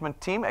and management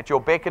team at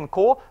your beck and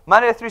call.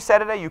 Monday through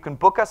Saturday, you can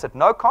book us at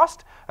no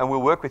cost, and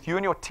we'll work with you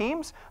and your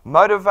teams,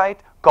 motivate,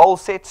 goal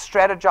set,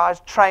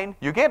 strategize, train.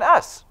 You get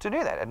us to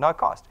do that at no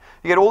cost.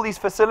 You get all these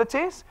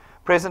facilities,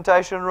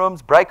 presentation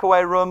rooms,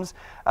 breakaway rooms,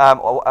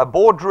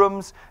 board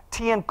rooms,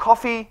 tea and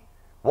coffee,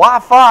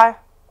 Wi-Fi,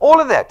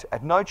 all of that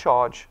at no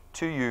charge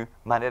to you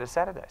Monday to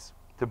Saturdays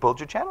to build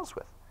your channels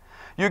with.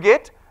 You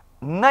get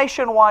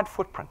nationwide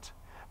footprint.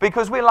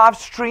 Because we live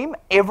stream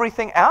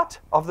everything out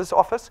of this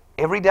office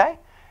every day.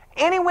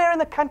 Anywhere in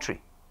the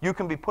country, you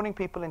can be putting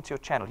people into your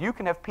channel. You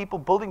can have people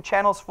building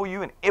channels for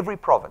you in every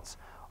province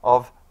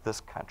of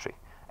this country.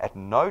 At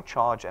no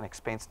charge and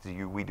expense to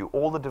you, we do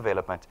all the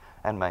development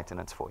and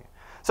maintenance for you.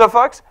 So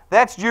folks,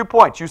 that's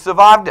DuePoint. You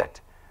survived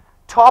it.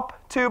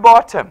 Top to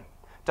bottom.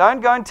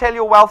 Don't go and tell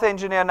your wealth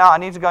engineer now, I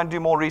need to go and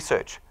do more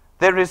research.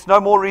 There is no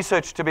more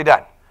research to be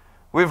done.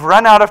 We've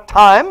run out of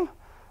time.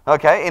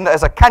 Okay,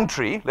 as a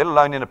country, let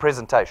alone in a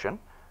presentation,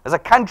 as a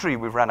country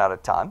we've run out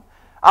of time.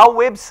 Our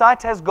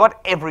website has got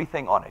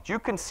everything on it. You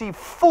can see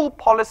full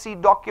policy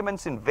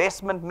documents,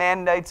 investment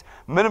mandates,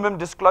 minimum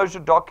disclosure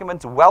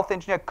documents, wealth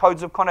engineer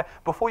codes of conduct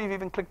before you've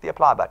even clicked the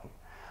apply button.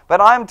 But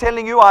I am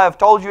telling you, I have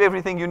told you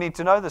everything you need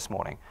to know this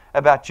morning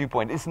about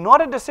DuePoint. It's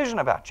not a decision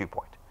about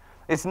DuePoint.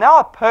 It's now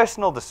a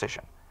personal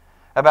decision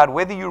about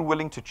whether you're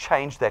willing to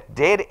change that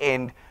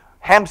dead-end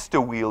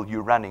hamster wheel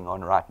you're running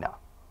on right now.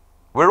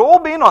 We're all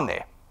been on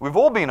there. We've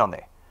all been on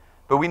there.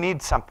 But we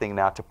need something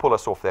now to pull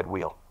us off that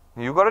wheel.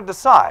 And you've got to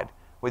decide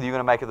whether you're going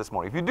to make it this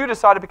morning. If you do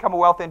decide to become a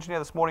wealth engineer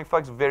this morning,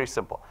 folks, very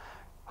simple.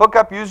 Hook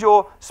up, use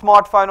your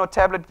smartphone or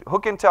tablet,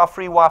 hook into our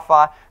free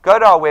Wi-Fi, go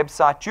to our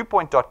website,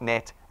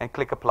 DuePoint.net, and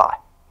click apply.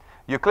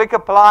 You click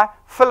apply,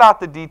 fill out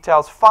the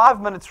details.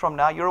 5 minutes from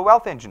now, you're a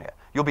wealth engineer.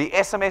 You'll be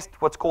SMSed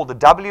what's called the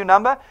W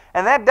number,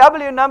 and that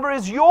W number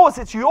is yours.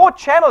 It's your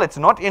channel. It's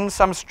not in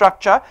some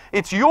structure.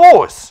 It's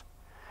yours.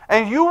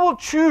 And you will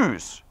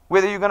choose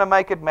whether you're going to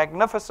make it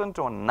magnificent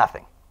or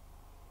nothing.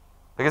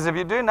 Because if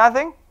you do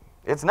nothing,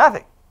 it's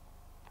nothing.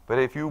 But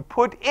if you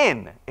put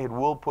in, it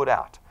will put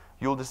out.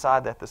 You'll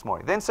decide that this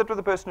morning. Then sit with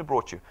the person who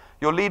brought you,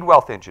 your lead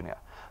wealth engineer.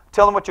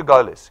 Tell them what your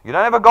goal is. You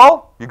don't have a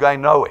goal, you're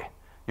going nowhere.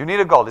 You need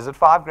a goal. Is it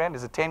 5 grand?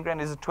 Is it 10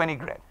 grand? Is it 20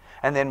 grand?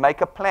 And then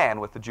make a plan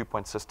with the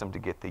DuePoint system to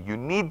get there. You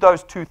need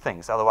those two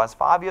things. Otherwise,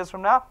 5 years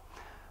from now,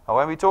 I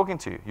won't be talking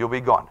to you. You'll be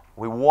gone.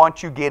 We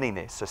want you getting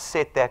there. So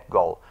set that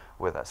goal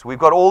with us. We've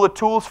got all the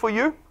tools for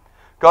you.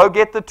 Go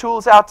get the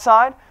tools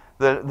outside.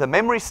 The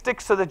memory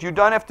sticks so that you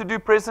don't have to do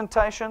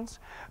presentations.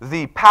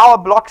 The power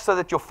blocks so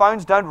that your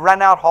phones don't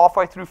run out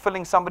halfway through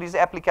filling somebody's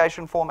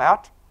application form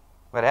out.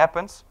 What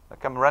happens? They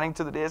come running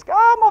to the desk.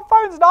 Oh, my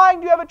phone's dying.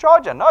 Do you have a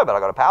charger? No, but I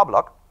got a power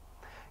block.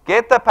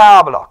 Get the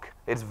power block.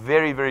 It's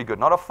very, very good.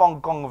 Not a Hong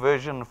Kong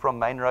version from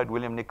Main Road,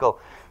 William Nicol.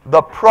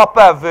 The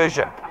proper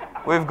version.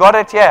 We've got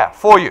it here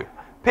for you.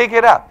 Pick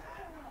it up.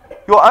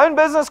 Your own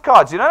business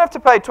cards. You don't have to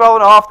pay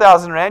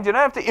 12,500 rand. You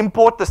don't have to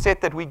import the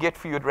set that we get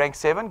for you at rank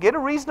 7. Get a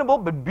reasonable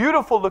but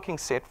beautiful looking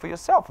set for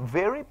yourself.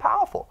 Very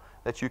powerful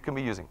that you can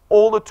be using.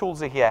 All the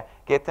tools are here.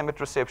 Get them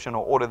at reception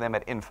or order them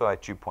at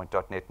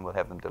info@duepoint.net and we'll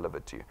have them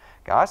delivered to you.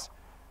 Guys,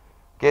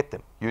 get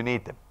them. You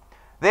need them.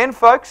 Then,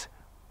 folks,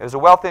 as a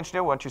wealth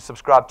engineer, why don't you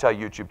subscribe to our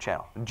YouTube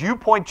channel?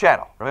 DuePoint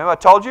channel. Remember I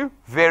told you?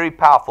 Very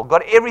powerful.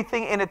 Got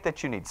everything in it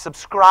that you need.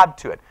 Subscribe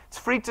to it. It's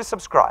free to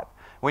subscribe.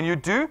 When you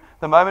do,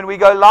 the moment we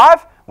go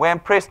live, wham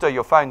presto,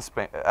 your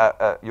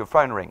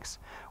phone rings.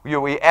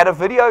 We add a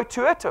video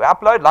to it to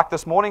upload, like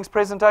this morning's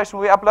presentation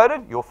we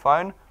uploaded, your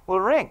phone will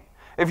ring.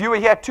 If you were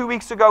here 2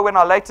 weeks ago when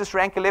our latest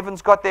rank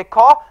 11s got their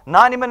car,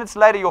 90 minutes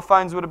later your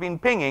phones would have been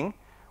pinging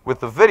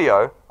with the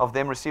video of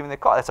them receiving their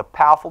car. That's a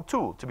powerful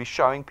tool to be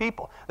showing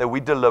people that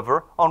we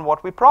deliver on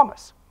what we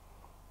promise.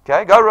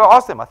 Okay, go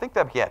ask them. I think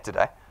they're here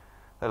today.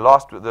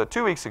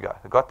 2 weeks ago,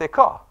 they got their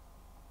car.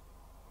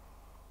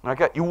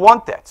 Okay, you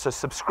want that, so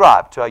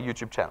subscribe to our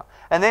YouTube channel.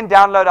 And then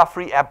download our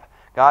free app,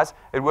 guys.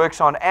 It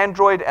works on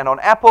Android and on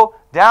Apple.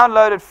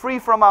 Download it free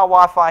from our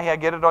Wi-Fi here.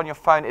 Get it on your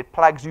phone. It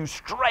plugs you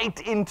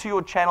straight into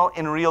your channel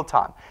in real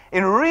time.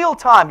 In real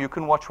time, you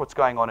can watch what's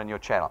going on in your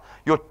channel.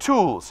 Your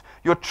tools,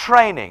 your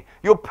training,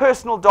 your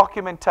personal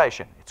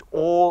documentation. It's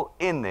all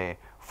in there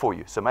for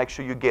you. So make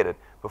sure you get it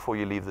before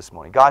you leave this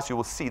morning. Guys, you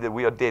will see that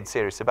we are dead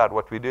serious about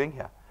what we're doing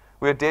here.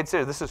 We are dead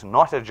serious. This is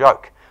not a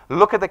joke.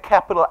 Look at the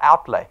capital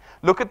outlay.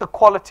 Look at the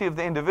quality of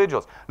the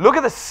individuals. Look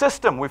at the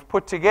system we've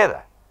put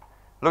together.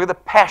 Look at the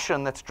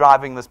passion that's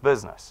driving this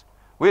business.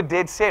 We're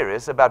dead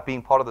serious about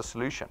being part of the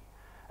solution.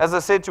 As I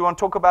said, you want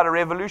to talk about a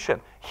revolution.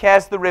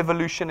 Here's the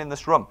revolution in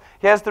this room.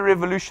 Here's the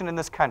revolution in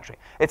this country.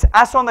 It's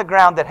us on the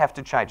ground that have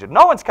to change it.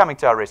 No one's coming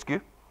to our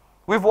rescue.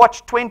 We've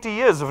watched 20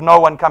 years of no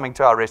one coming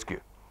to our rescue.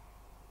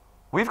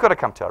 We've got to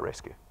come to our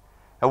rescue.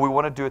 And we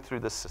want to do it through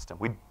this system.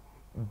 We're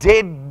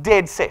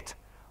dead set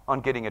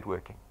on getting it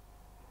working.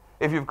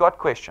 If you've got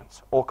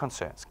questions or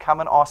concerns, come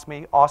and ask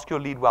me, ask your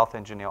lead wealth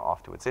engineer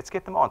afterwards. Let's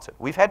get them answered.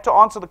 We've had to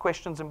answer the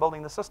questions in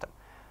building the system.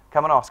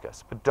 Come and ask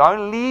us. But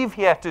don't leave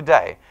here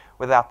today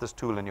without this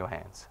tool in your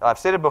hands. I've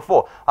said it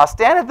before. I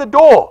stand at the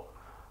door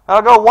and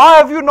I go, why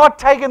have you not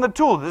taken the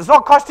tool? It's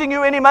not costing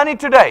you any money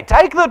today.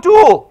 Take the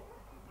tool.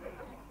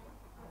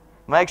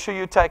 Make sure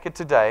you take it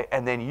today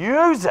and then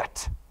use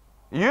it.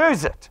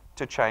 Use it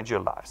to change your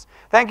lives.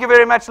 Thank you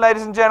very much,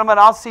 ladies and gentlemen.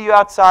 I'll see you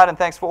outside, and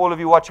thanks for all of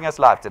you watching us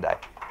live today.